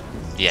about me?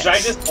 Yes. Should I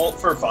just ult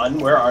for fun?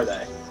 Where are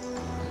they?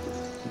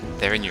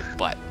 They're in your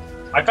butt.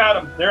 I found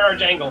them. They're in our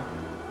jangle.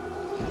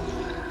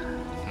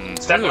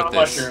 Stepping Look on at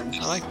this. mushrooms.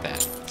 I like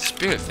that.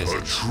 Spirit A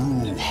physics.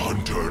 true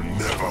hunter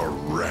never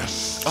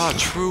rests. A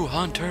true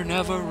hunter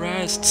never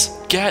rests.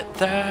 Get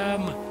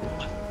them.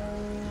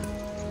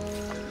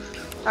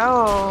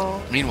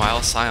 Oh.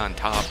 Meanwhile, Scion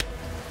top,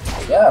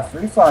 Yeah,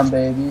 free farm,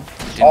 baby.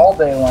 All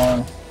day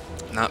long.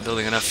 not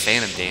building enough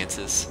Phantom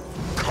dances.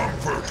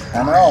 Comfort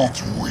I know.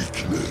 breeds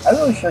weakness. I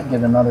really should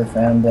get another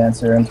Phantom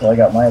Dancer until I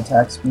got my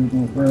attack speed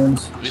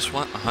runes. We just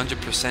want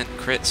 100%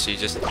 crit, so you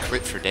just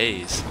crit for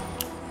days.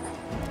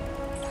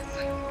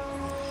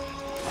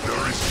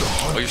 There is the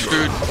Oh, you're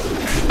hunter. screwed.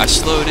 I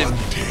slowed him.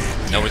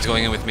 No one's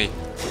going in with me.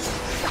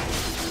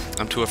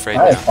 I'm too afraid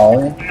Hi, now.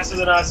 Polly. Faster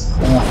than us.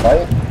 Wanna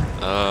fight?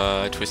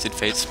 Twisted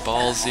Fate's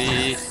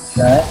ballsy.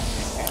 Okay.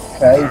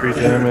 Okay. Free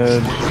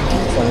damage.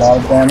 That's a lot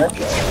of damage.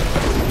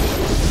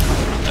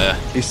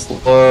 He's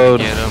slowed.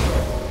 Get him.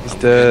 He's I'm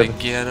dead. gonna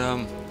get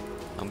him.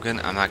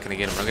 I'm not gonna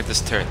get him. I'll get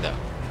this turret though.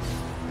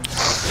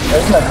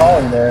 There's no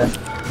Polly there.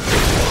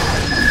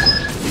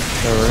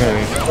 Oh, we're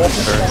gonna Let's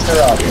just send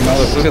her up, you know?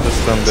 look at this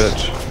dumb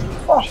bitch.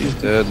 Fuck. She's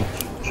dead.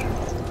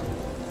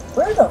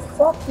 Where the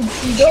fuck did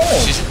she go?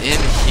 She's in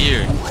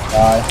here.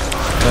 Die.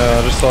 No,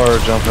 I just saw her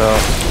jump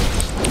out.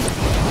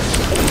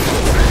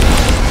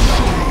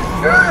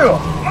 Yeah!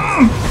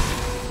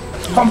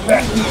 Come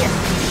back here.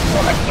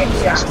 I'm gonna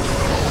get ya.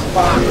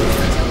 Fuck.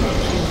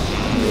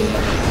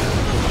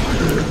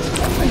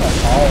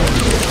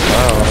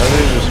 Wow, I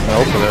think just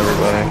melted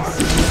everybody.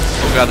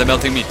 Oh god, they're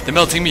melting me. They're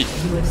melting me.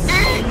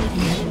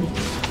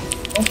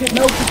 Don't get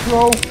melted,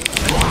 bro.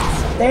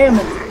 Damn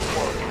it.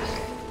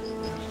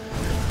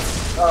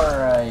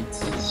 Alright.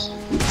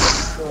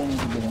 Still need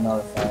to get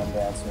another Phantom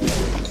Dancer.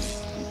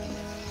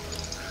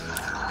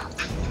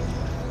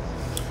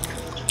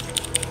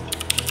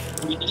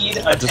 We need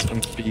a I've just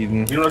been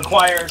feeding. We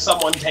require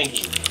someone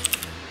tanky.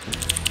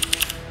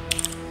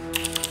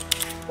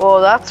 Well,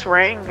 that's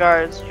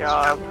Rengar's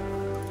job.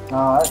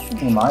 That should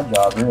be my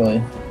job,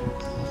 really.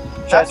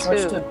 Should I That's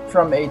switch who?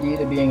 from AD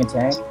to being a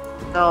tank?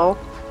 No.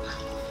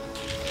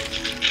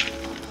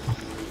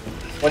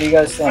 What do you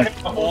guys I think?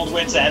 think the old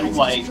wits end,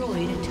 like,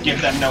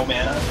 give them no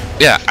mana.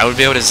 Yeah, I would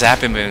be able to zap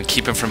him and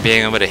keep him from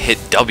being able to hit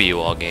W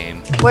all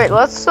game. Wait,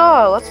 let's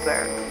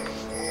bear.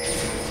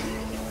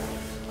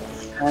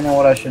 I know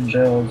what I should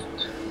build.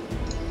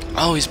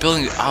 Oh, he's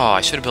building. Oh,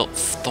 I should have built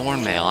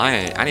Thornmail.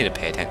 I need to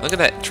pay attention. Look at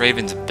that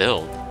Draven's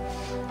build.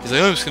 He's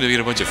like, oh, I'm just gonna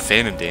get a bunch of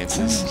Phantom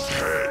dances. Whose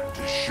head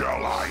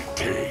shall I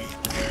take?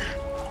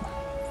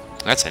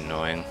 That's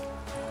annoying.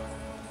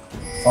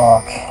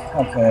 Fuck.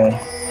 Okay.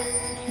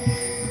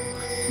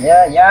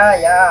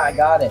 Yeah, I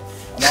got it.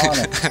 I'm on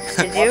it.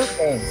 Did you?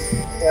 Okay,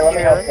 here, let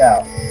me help you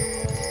out.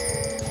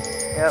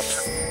 Yep.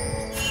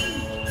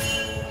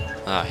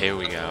 Ah, here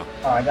we go.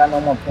 Oh, I got no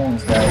more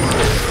pings, guys.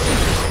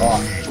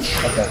 Fuck.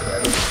 Okay,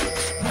 good.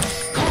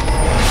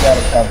 Got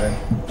it covered.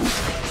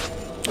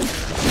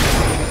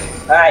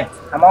 Alright,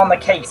 I'm on the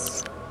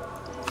case.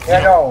 Here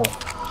I go.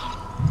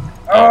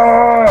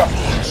 Oh,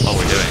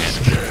 we're doing it.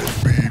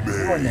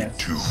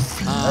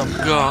 goodness. I'm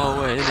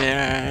going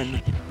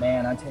in.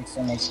 Man, I take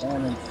so much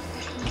damage.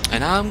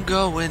 And I'm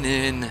going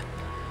in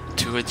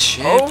to a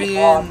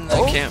champion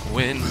I can't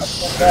win.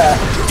 What's that?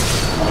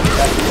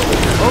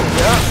 Oh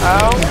yeah,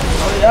 ow.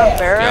 Oh yeah,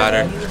 Baron. Got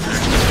her.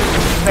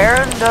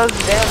 Baron does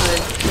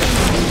damage.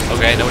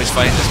 Okay, nobody's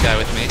fighting this guy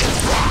with me.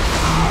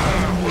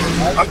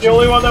 I'm the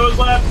only one that was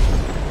left.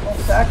 Don't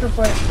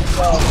sacrifice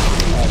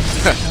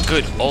yourself.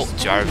 Good ult,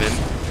 Jarvan.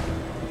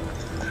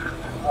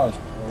 Oh, it's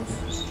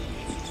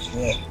close.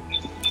 Shit.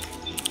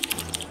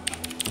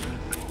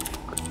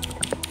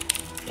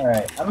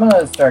 Alright, I'm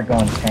gonna start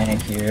going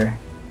tank here.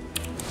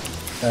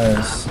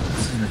 Because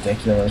this is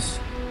ridiculous.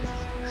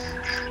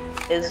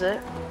 Is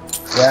it?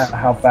 Yeah,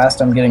 how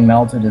fast I'm getting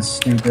melted is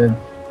stupid.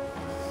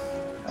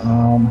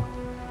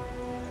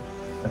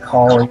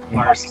 Akali.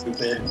 Are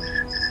stupid.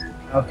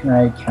 How can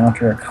I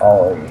counter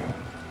Akali?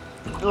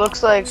 It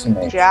looks like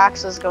Snake.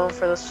 Jax is going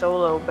for the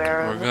solo We're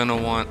Baron. gonna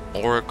want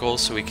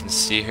oracles so we can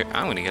see her.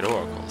 I'm gonna get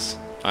oracles.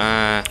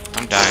 I'm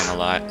dying a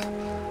lot.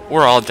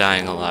 We're all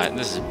dying a lot.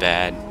 This is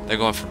bad. They're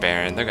going for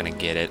Baron. They're gonna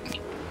get it.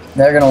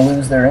 They're gonna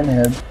lose their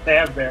inhib. They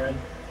have Baron.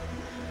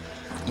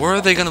 Where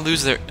are they gonna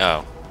lose their?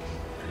 Oh,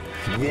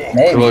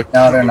 Maybe. Look.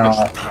 No, they're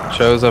not.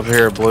 Shows up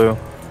here, blue.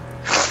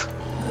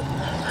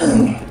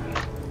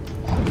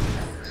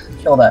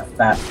 Kill that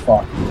fat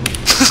fuck.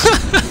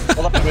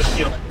 Hold on, I'm gonna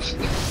steal it.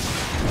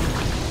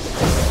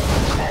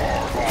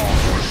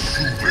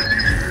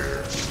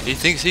 he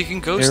thinks he can He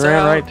ghost ran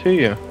out. right to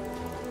you.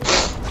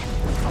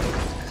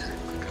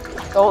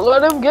 Don't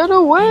let him get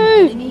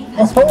away! Enemy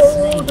has been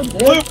slain.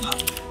 Blue.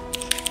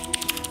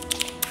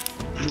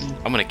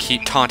 I'm gonna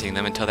keep taunting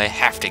them until they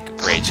have to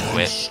rage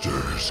quit.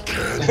 Monsters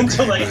can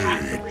Until be they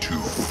have made to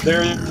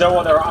There's fear. no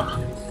other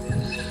option.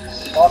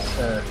 Fuck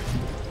her.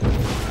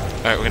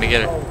 Alright, we're gonna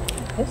get her.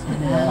 Piss me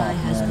An ally off,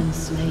 has man. been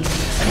slain.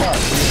 I'm not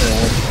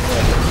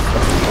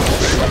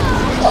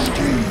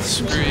either.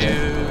 Screw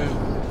you.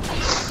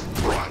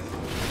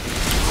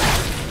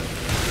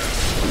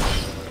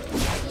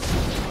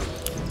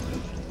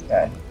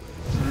 Okay.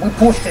 We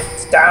pushed it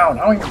down.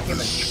 I don't even give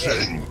a shit.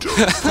 Send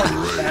Push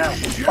it down.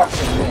 Fuck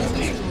this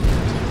thing.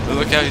 Oh,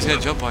 look out, he's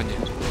gonna jump on you.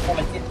 I'm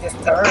gonna get this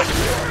turn.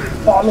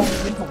 Follow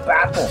me into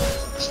battle.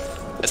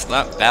 That's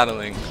not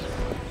battling.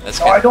 That's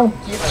No, I good.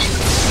 don't give a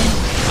shit.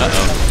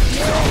 Uh-oh.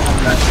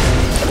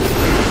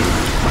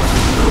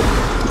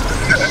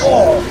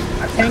 Oh,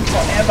 I tank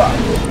forever.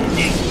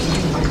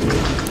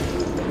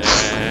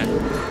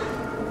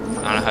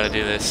 I don't know how to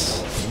do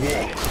this.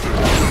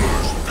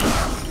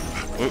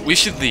 We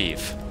should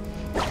leave.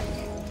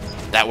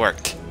 That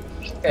worked.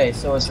 Okay,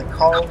 so it's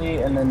Akali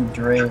and then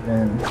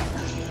Draven.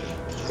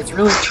 It's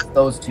really just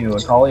those two,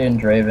 Akali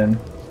and Draven.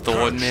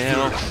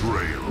 Thornmail.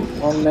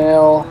 One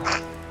male,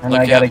 and I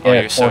Look gotta out. Oh,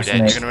 get you're so Force dead.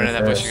 You're Mace gonna run into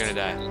that bush, first. you're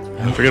gonna die.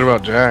 Don't forget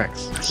about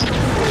Jax.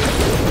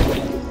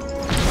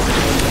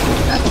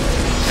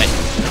 Hey,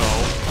 no.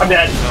 I'm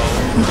dead. No.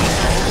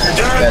 You're You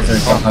dead. guys are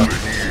gone.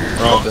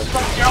 We're all dead.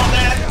 You're all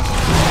dead.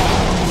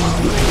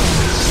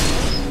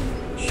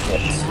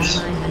 Shit.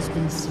 An ally has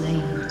been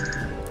slain.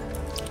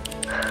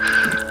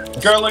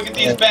 Girl, look at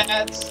these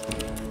bats.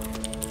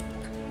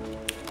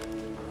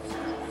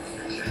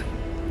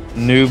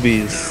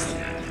 Newbies.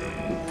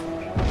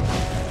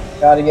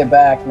 Gotta get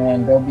back,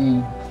 man. Go be.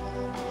 You're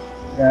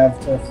gonna have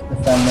to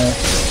defend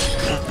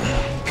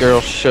this.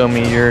 Girl, show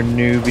me your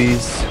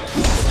newbies.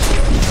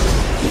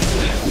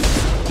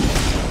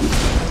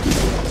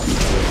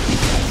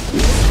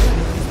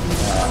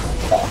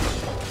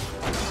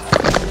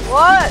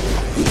 What?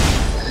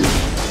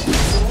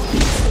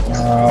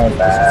 Oh,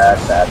 bad.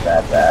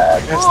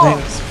 His name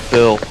is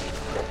Phil.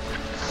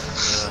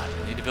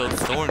 Need to build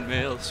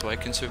Thornmail so I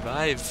can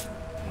survive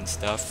and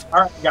stuff.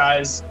 Alright,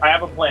 guys, I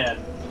have a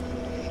plan.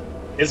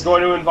 It's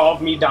going to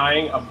involve me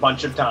dying a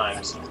bunch of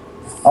times.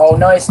 Oh,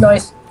 nice.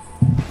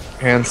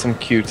 And some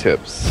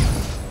Q-tips.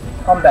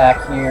 Come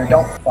back here.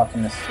 Don't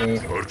fucking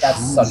escape. A That's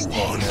true such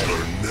bullshit.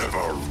 hunter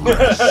never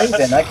rests.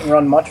 Raven, I can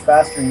run much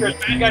faster than There's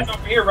bad you. guys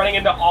over here running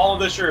into all of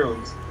the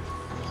shrooms.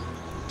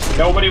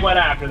 Nobody went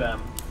after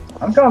them.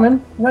 I'm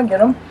coming. I'm gonna get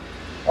him.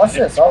 Watch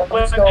this.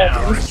 Let's go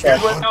Now. face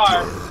check. What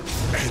are?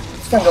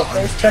 Just gonna go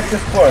face check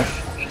this bush.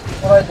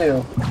 What'd I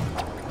do?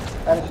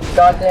 I'm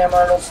goddamn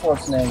Arnold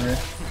Schwarzenegger.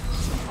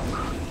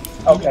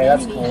 Okay,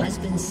 that's An enemy cool. has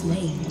been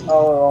slain.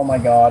 Oh my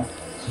god.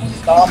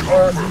 Stop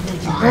her.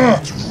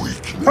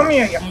 Come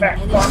here, you An fat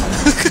enemy fuck.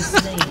 has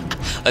been slain.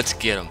 Let's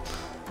get them.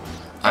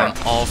 I'm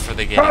all for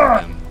the getting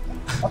them.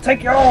 I'll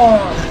take your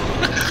arm.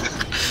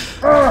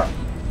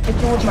 Hit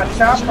you with my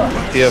chopper.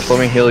 TF, let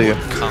me heal you.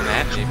 Come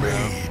at me,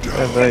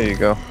 bro. There you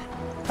go.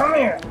 Come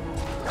here.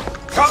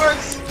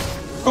 Cards!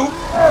 Boop!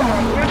 Oh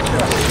my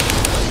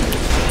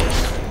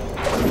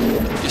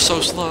You're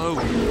so slow.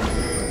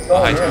 goodness.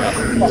 Oh, hi,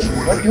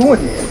 We're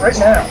doing this right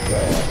now.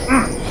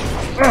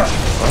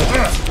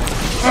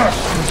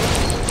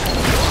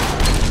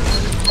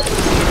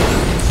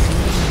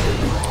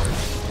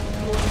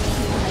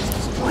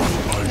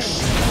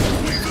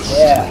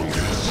 Yeah,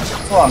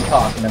 that's what I'm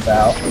talking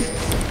about.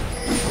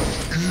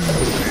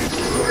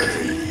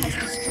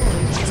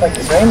 It's like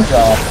the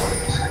raindrop.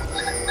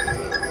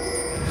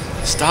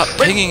 Stop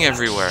pinging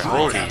everywhere.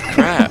 Holy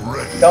crap.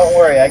 Don't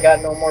worry, I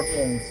got no more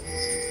pings.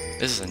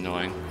 This is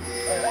annoying.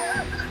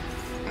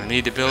 I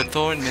need to build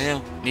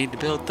Thornmail. Need to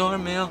build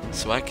Thornmail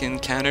so I can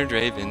counter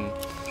Draven.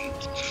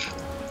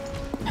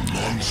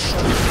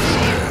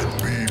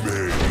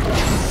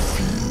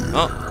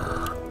 Oh.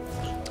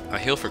 I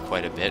heal for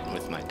quite a bit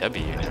with my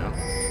W now.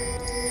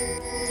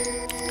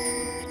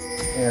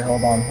 Here,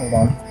 hold on, hold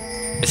on.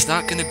 It's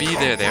not gonna be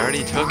there. They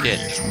already took it.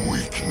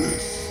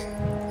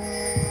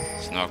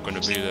 It's not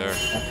gonna be there.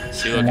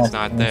 See, look, it's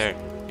not there.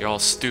 You're all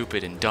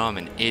stupid and dumb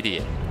and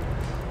idiot.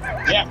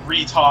 Yeah,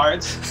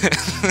 retards.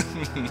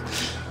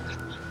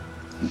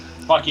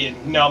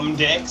 Fucking numb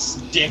dicks.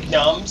 Dick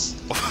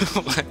numbs.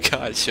 Oh my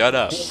god, shut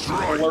up.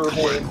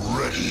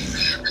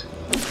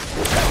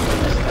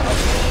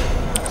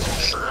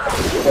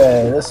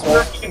 Okay, this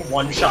one.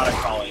 One shot at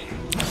Collie.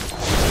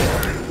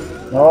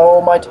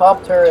 No, my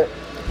top turret.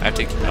 I have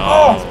to.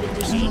 Oh!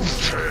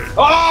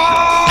 Oh!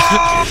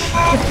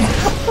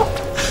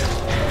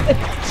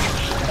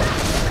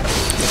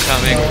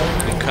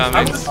 I'm coming.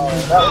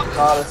 Oh, that was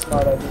not a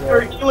smart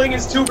Your idea. healing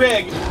is too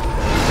big.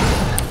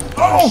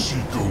 Oh!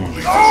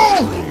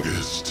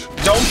 Strongest.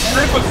 Don't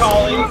trip a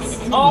Collie.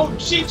 Oh,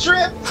 she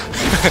tripped.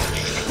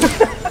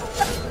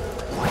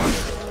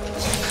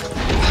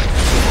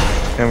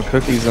 Damn,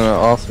 Cookie's in an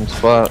awesome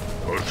spot.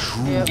 A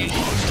true Yep.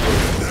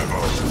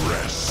 never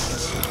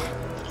rests.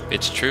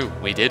 It's true.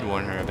 We did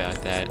warn her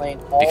about that. Playing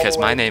all Because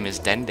the my way- name is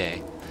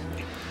Dende.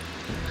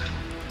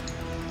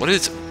 What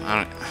is...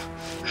 I don't...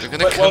 They're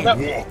gonna Well,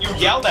 come... no, you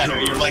yelled at her.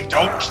 You're like,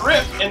 "Don't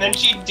trip," and then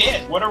she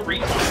did. What a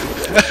retard.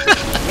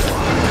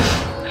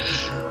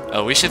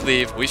 Oh, we should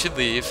leave. We should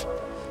leave.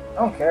 I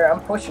don't care, I'm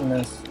pushing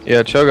this.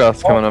 Yeah,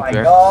 Cho'Gath's coming Oh up my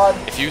there. god.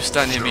 If you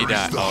stun him, he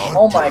dies. Oh.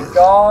 Oh my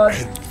god.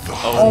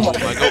 Oh my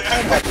god.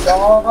 Oh my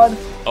god.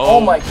 Oh, Oh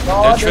my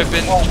god. they're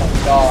tripping. Oh my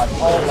god.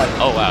 Oh my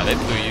god. Oh wow, they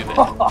blew you there.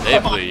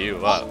 They blew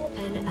you up.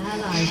 An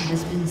ally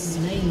has been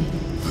slain.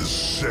 The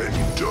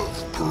scent of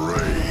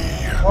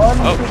prey. Run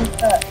Oh. to the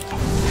back.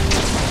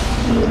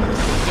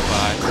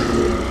 Goodbye.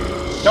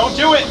 Don't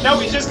do it. No,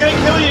 he's just gonna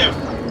kill you.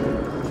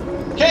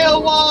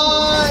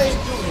 KLY.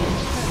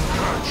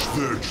 Catch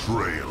their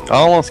trail. I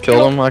almost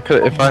killed him. I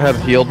could, if I had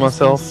healed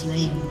myself.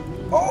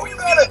 Oh, you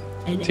got it.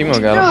 Timo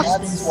got him.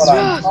 That's what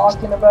I'm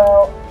talking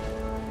about.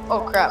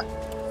 Oh crap.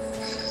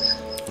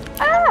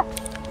 Ah!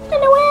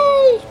 Run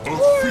away! A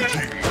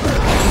fitting.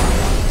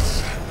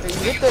 Did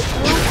you get that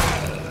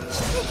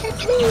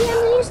It's me,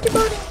 I'm the Easter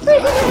Bunny.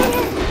 too?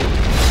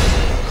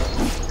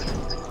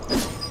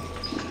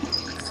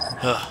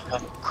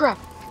 Crap.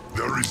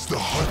 There is the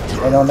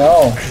hunter I don't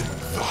know. and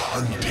the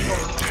hunted.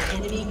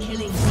 Enemy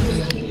killing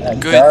spree.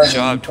 Good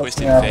job,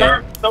 Twisted Fate.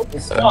 Dark, so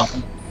This tough.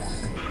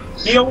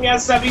 He only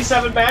has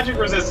 77 magic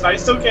resist, and I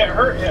still can't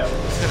hurt him.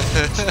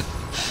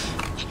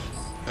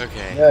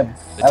 Okay. Good.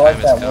 The I like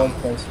time has that word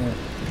come. placement.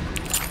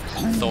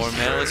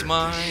 Thornmail is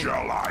mine.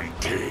 Shall I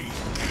take?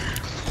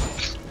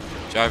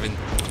 Jarvan.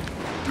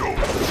 Don't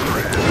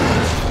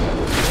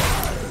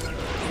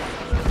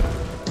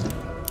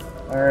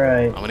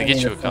Alright. I'm gonna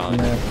get you a collar.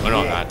 Oh no,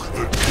 I'm not.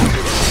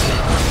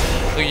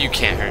 Look, you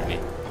can't hurt me.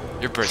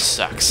 Your burst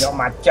sucks. You're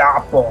my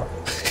chopper.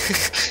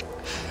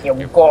 Here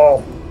we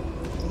go.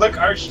 Look,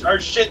 our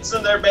shit's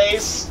in their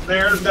base.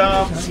 They're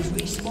dumb.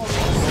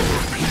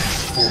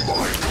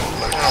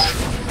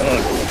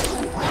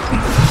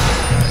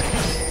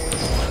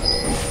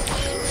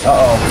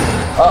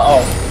 Uh-oh.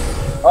 Uh-oh.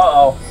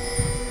 Uh-oh.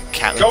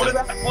 Cat Go let to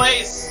them, that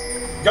place.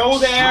 Go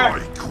there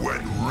strike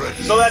when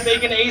ready. so that they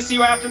can ace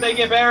you after they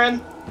get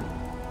Baron.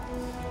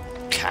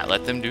 Cat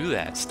let them do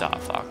that, Star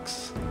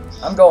Fox.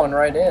 I'm going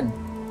right in.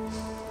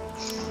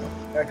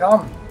 Here I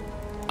come.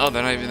 Oh,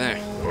 they're not even there.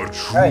 A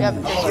true Right. Yeah,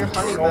 because you're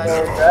honey Go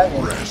badger. there,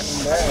 dragon.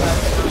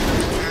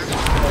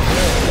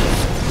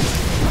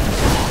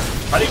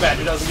 Honey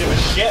Badger doesn't give a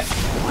shit.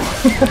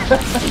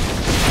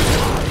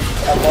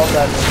 I love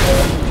that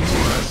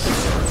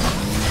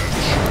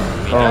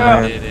We Oh, know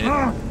man. we did it.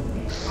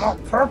 I'm all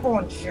purple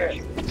and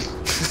shit.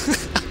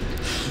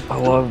 I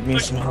love me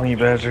some honey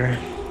badger.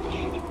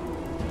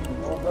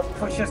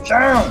 Push us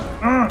down.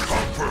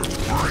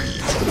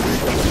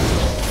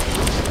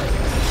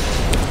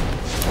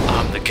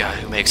 I'm the guy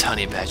who makes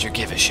Honey Badger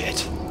give a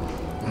shit.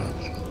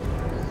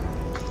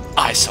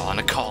 I saw an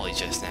Akali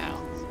just now.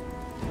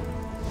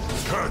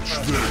 catch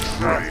their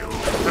trail.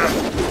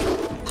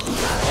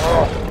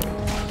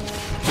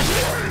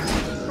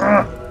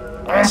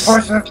 Push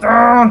us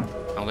down.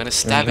 I'm gonna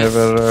stab it.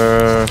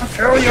 Inhibitor.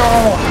 Kill you.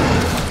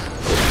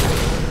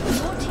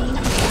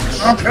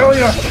 I'll kill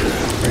you.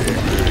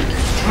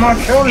 Come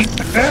on, kill this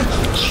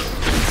bitch!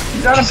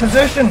 He's out of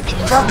position!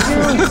 Fuck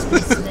you!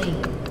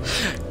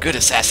 Good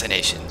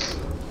assassination.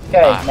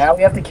 Okay, now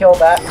we have to kill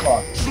that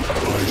fuck.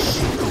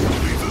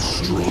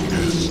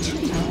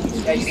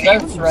 Yeah, you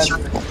said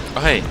surrender. Oh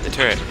hey, the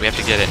turret. We have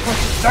to get it.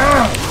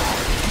 Down!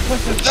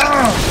 Push it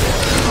down!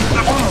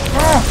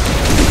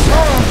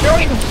 I'm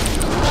killing you!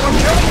 I'm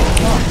killing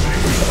you!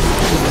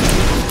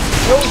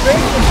 Kill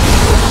Radiant!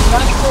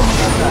 Not kill me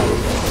that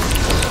time.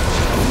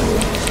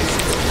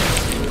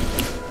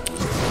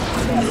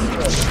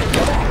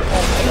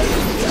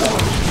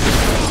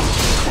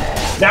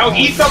 Now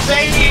eat the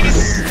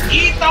base!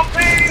 Eat the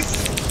base!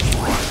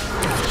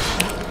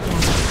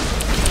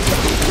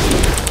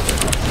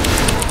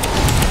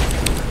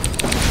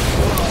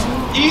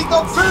 Eat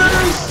the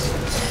base!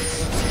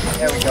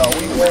 There we go,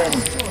 we win.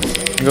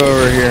 Go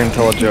over here and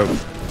tell a joke.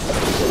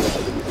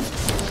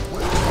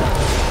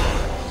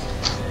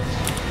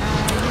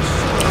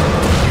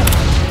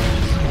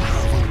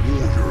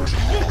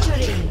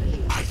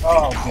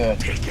 Oh, good.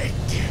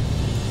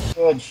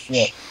 Good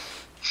shit.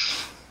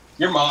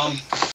 Your mom.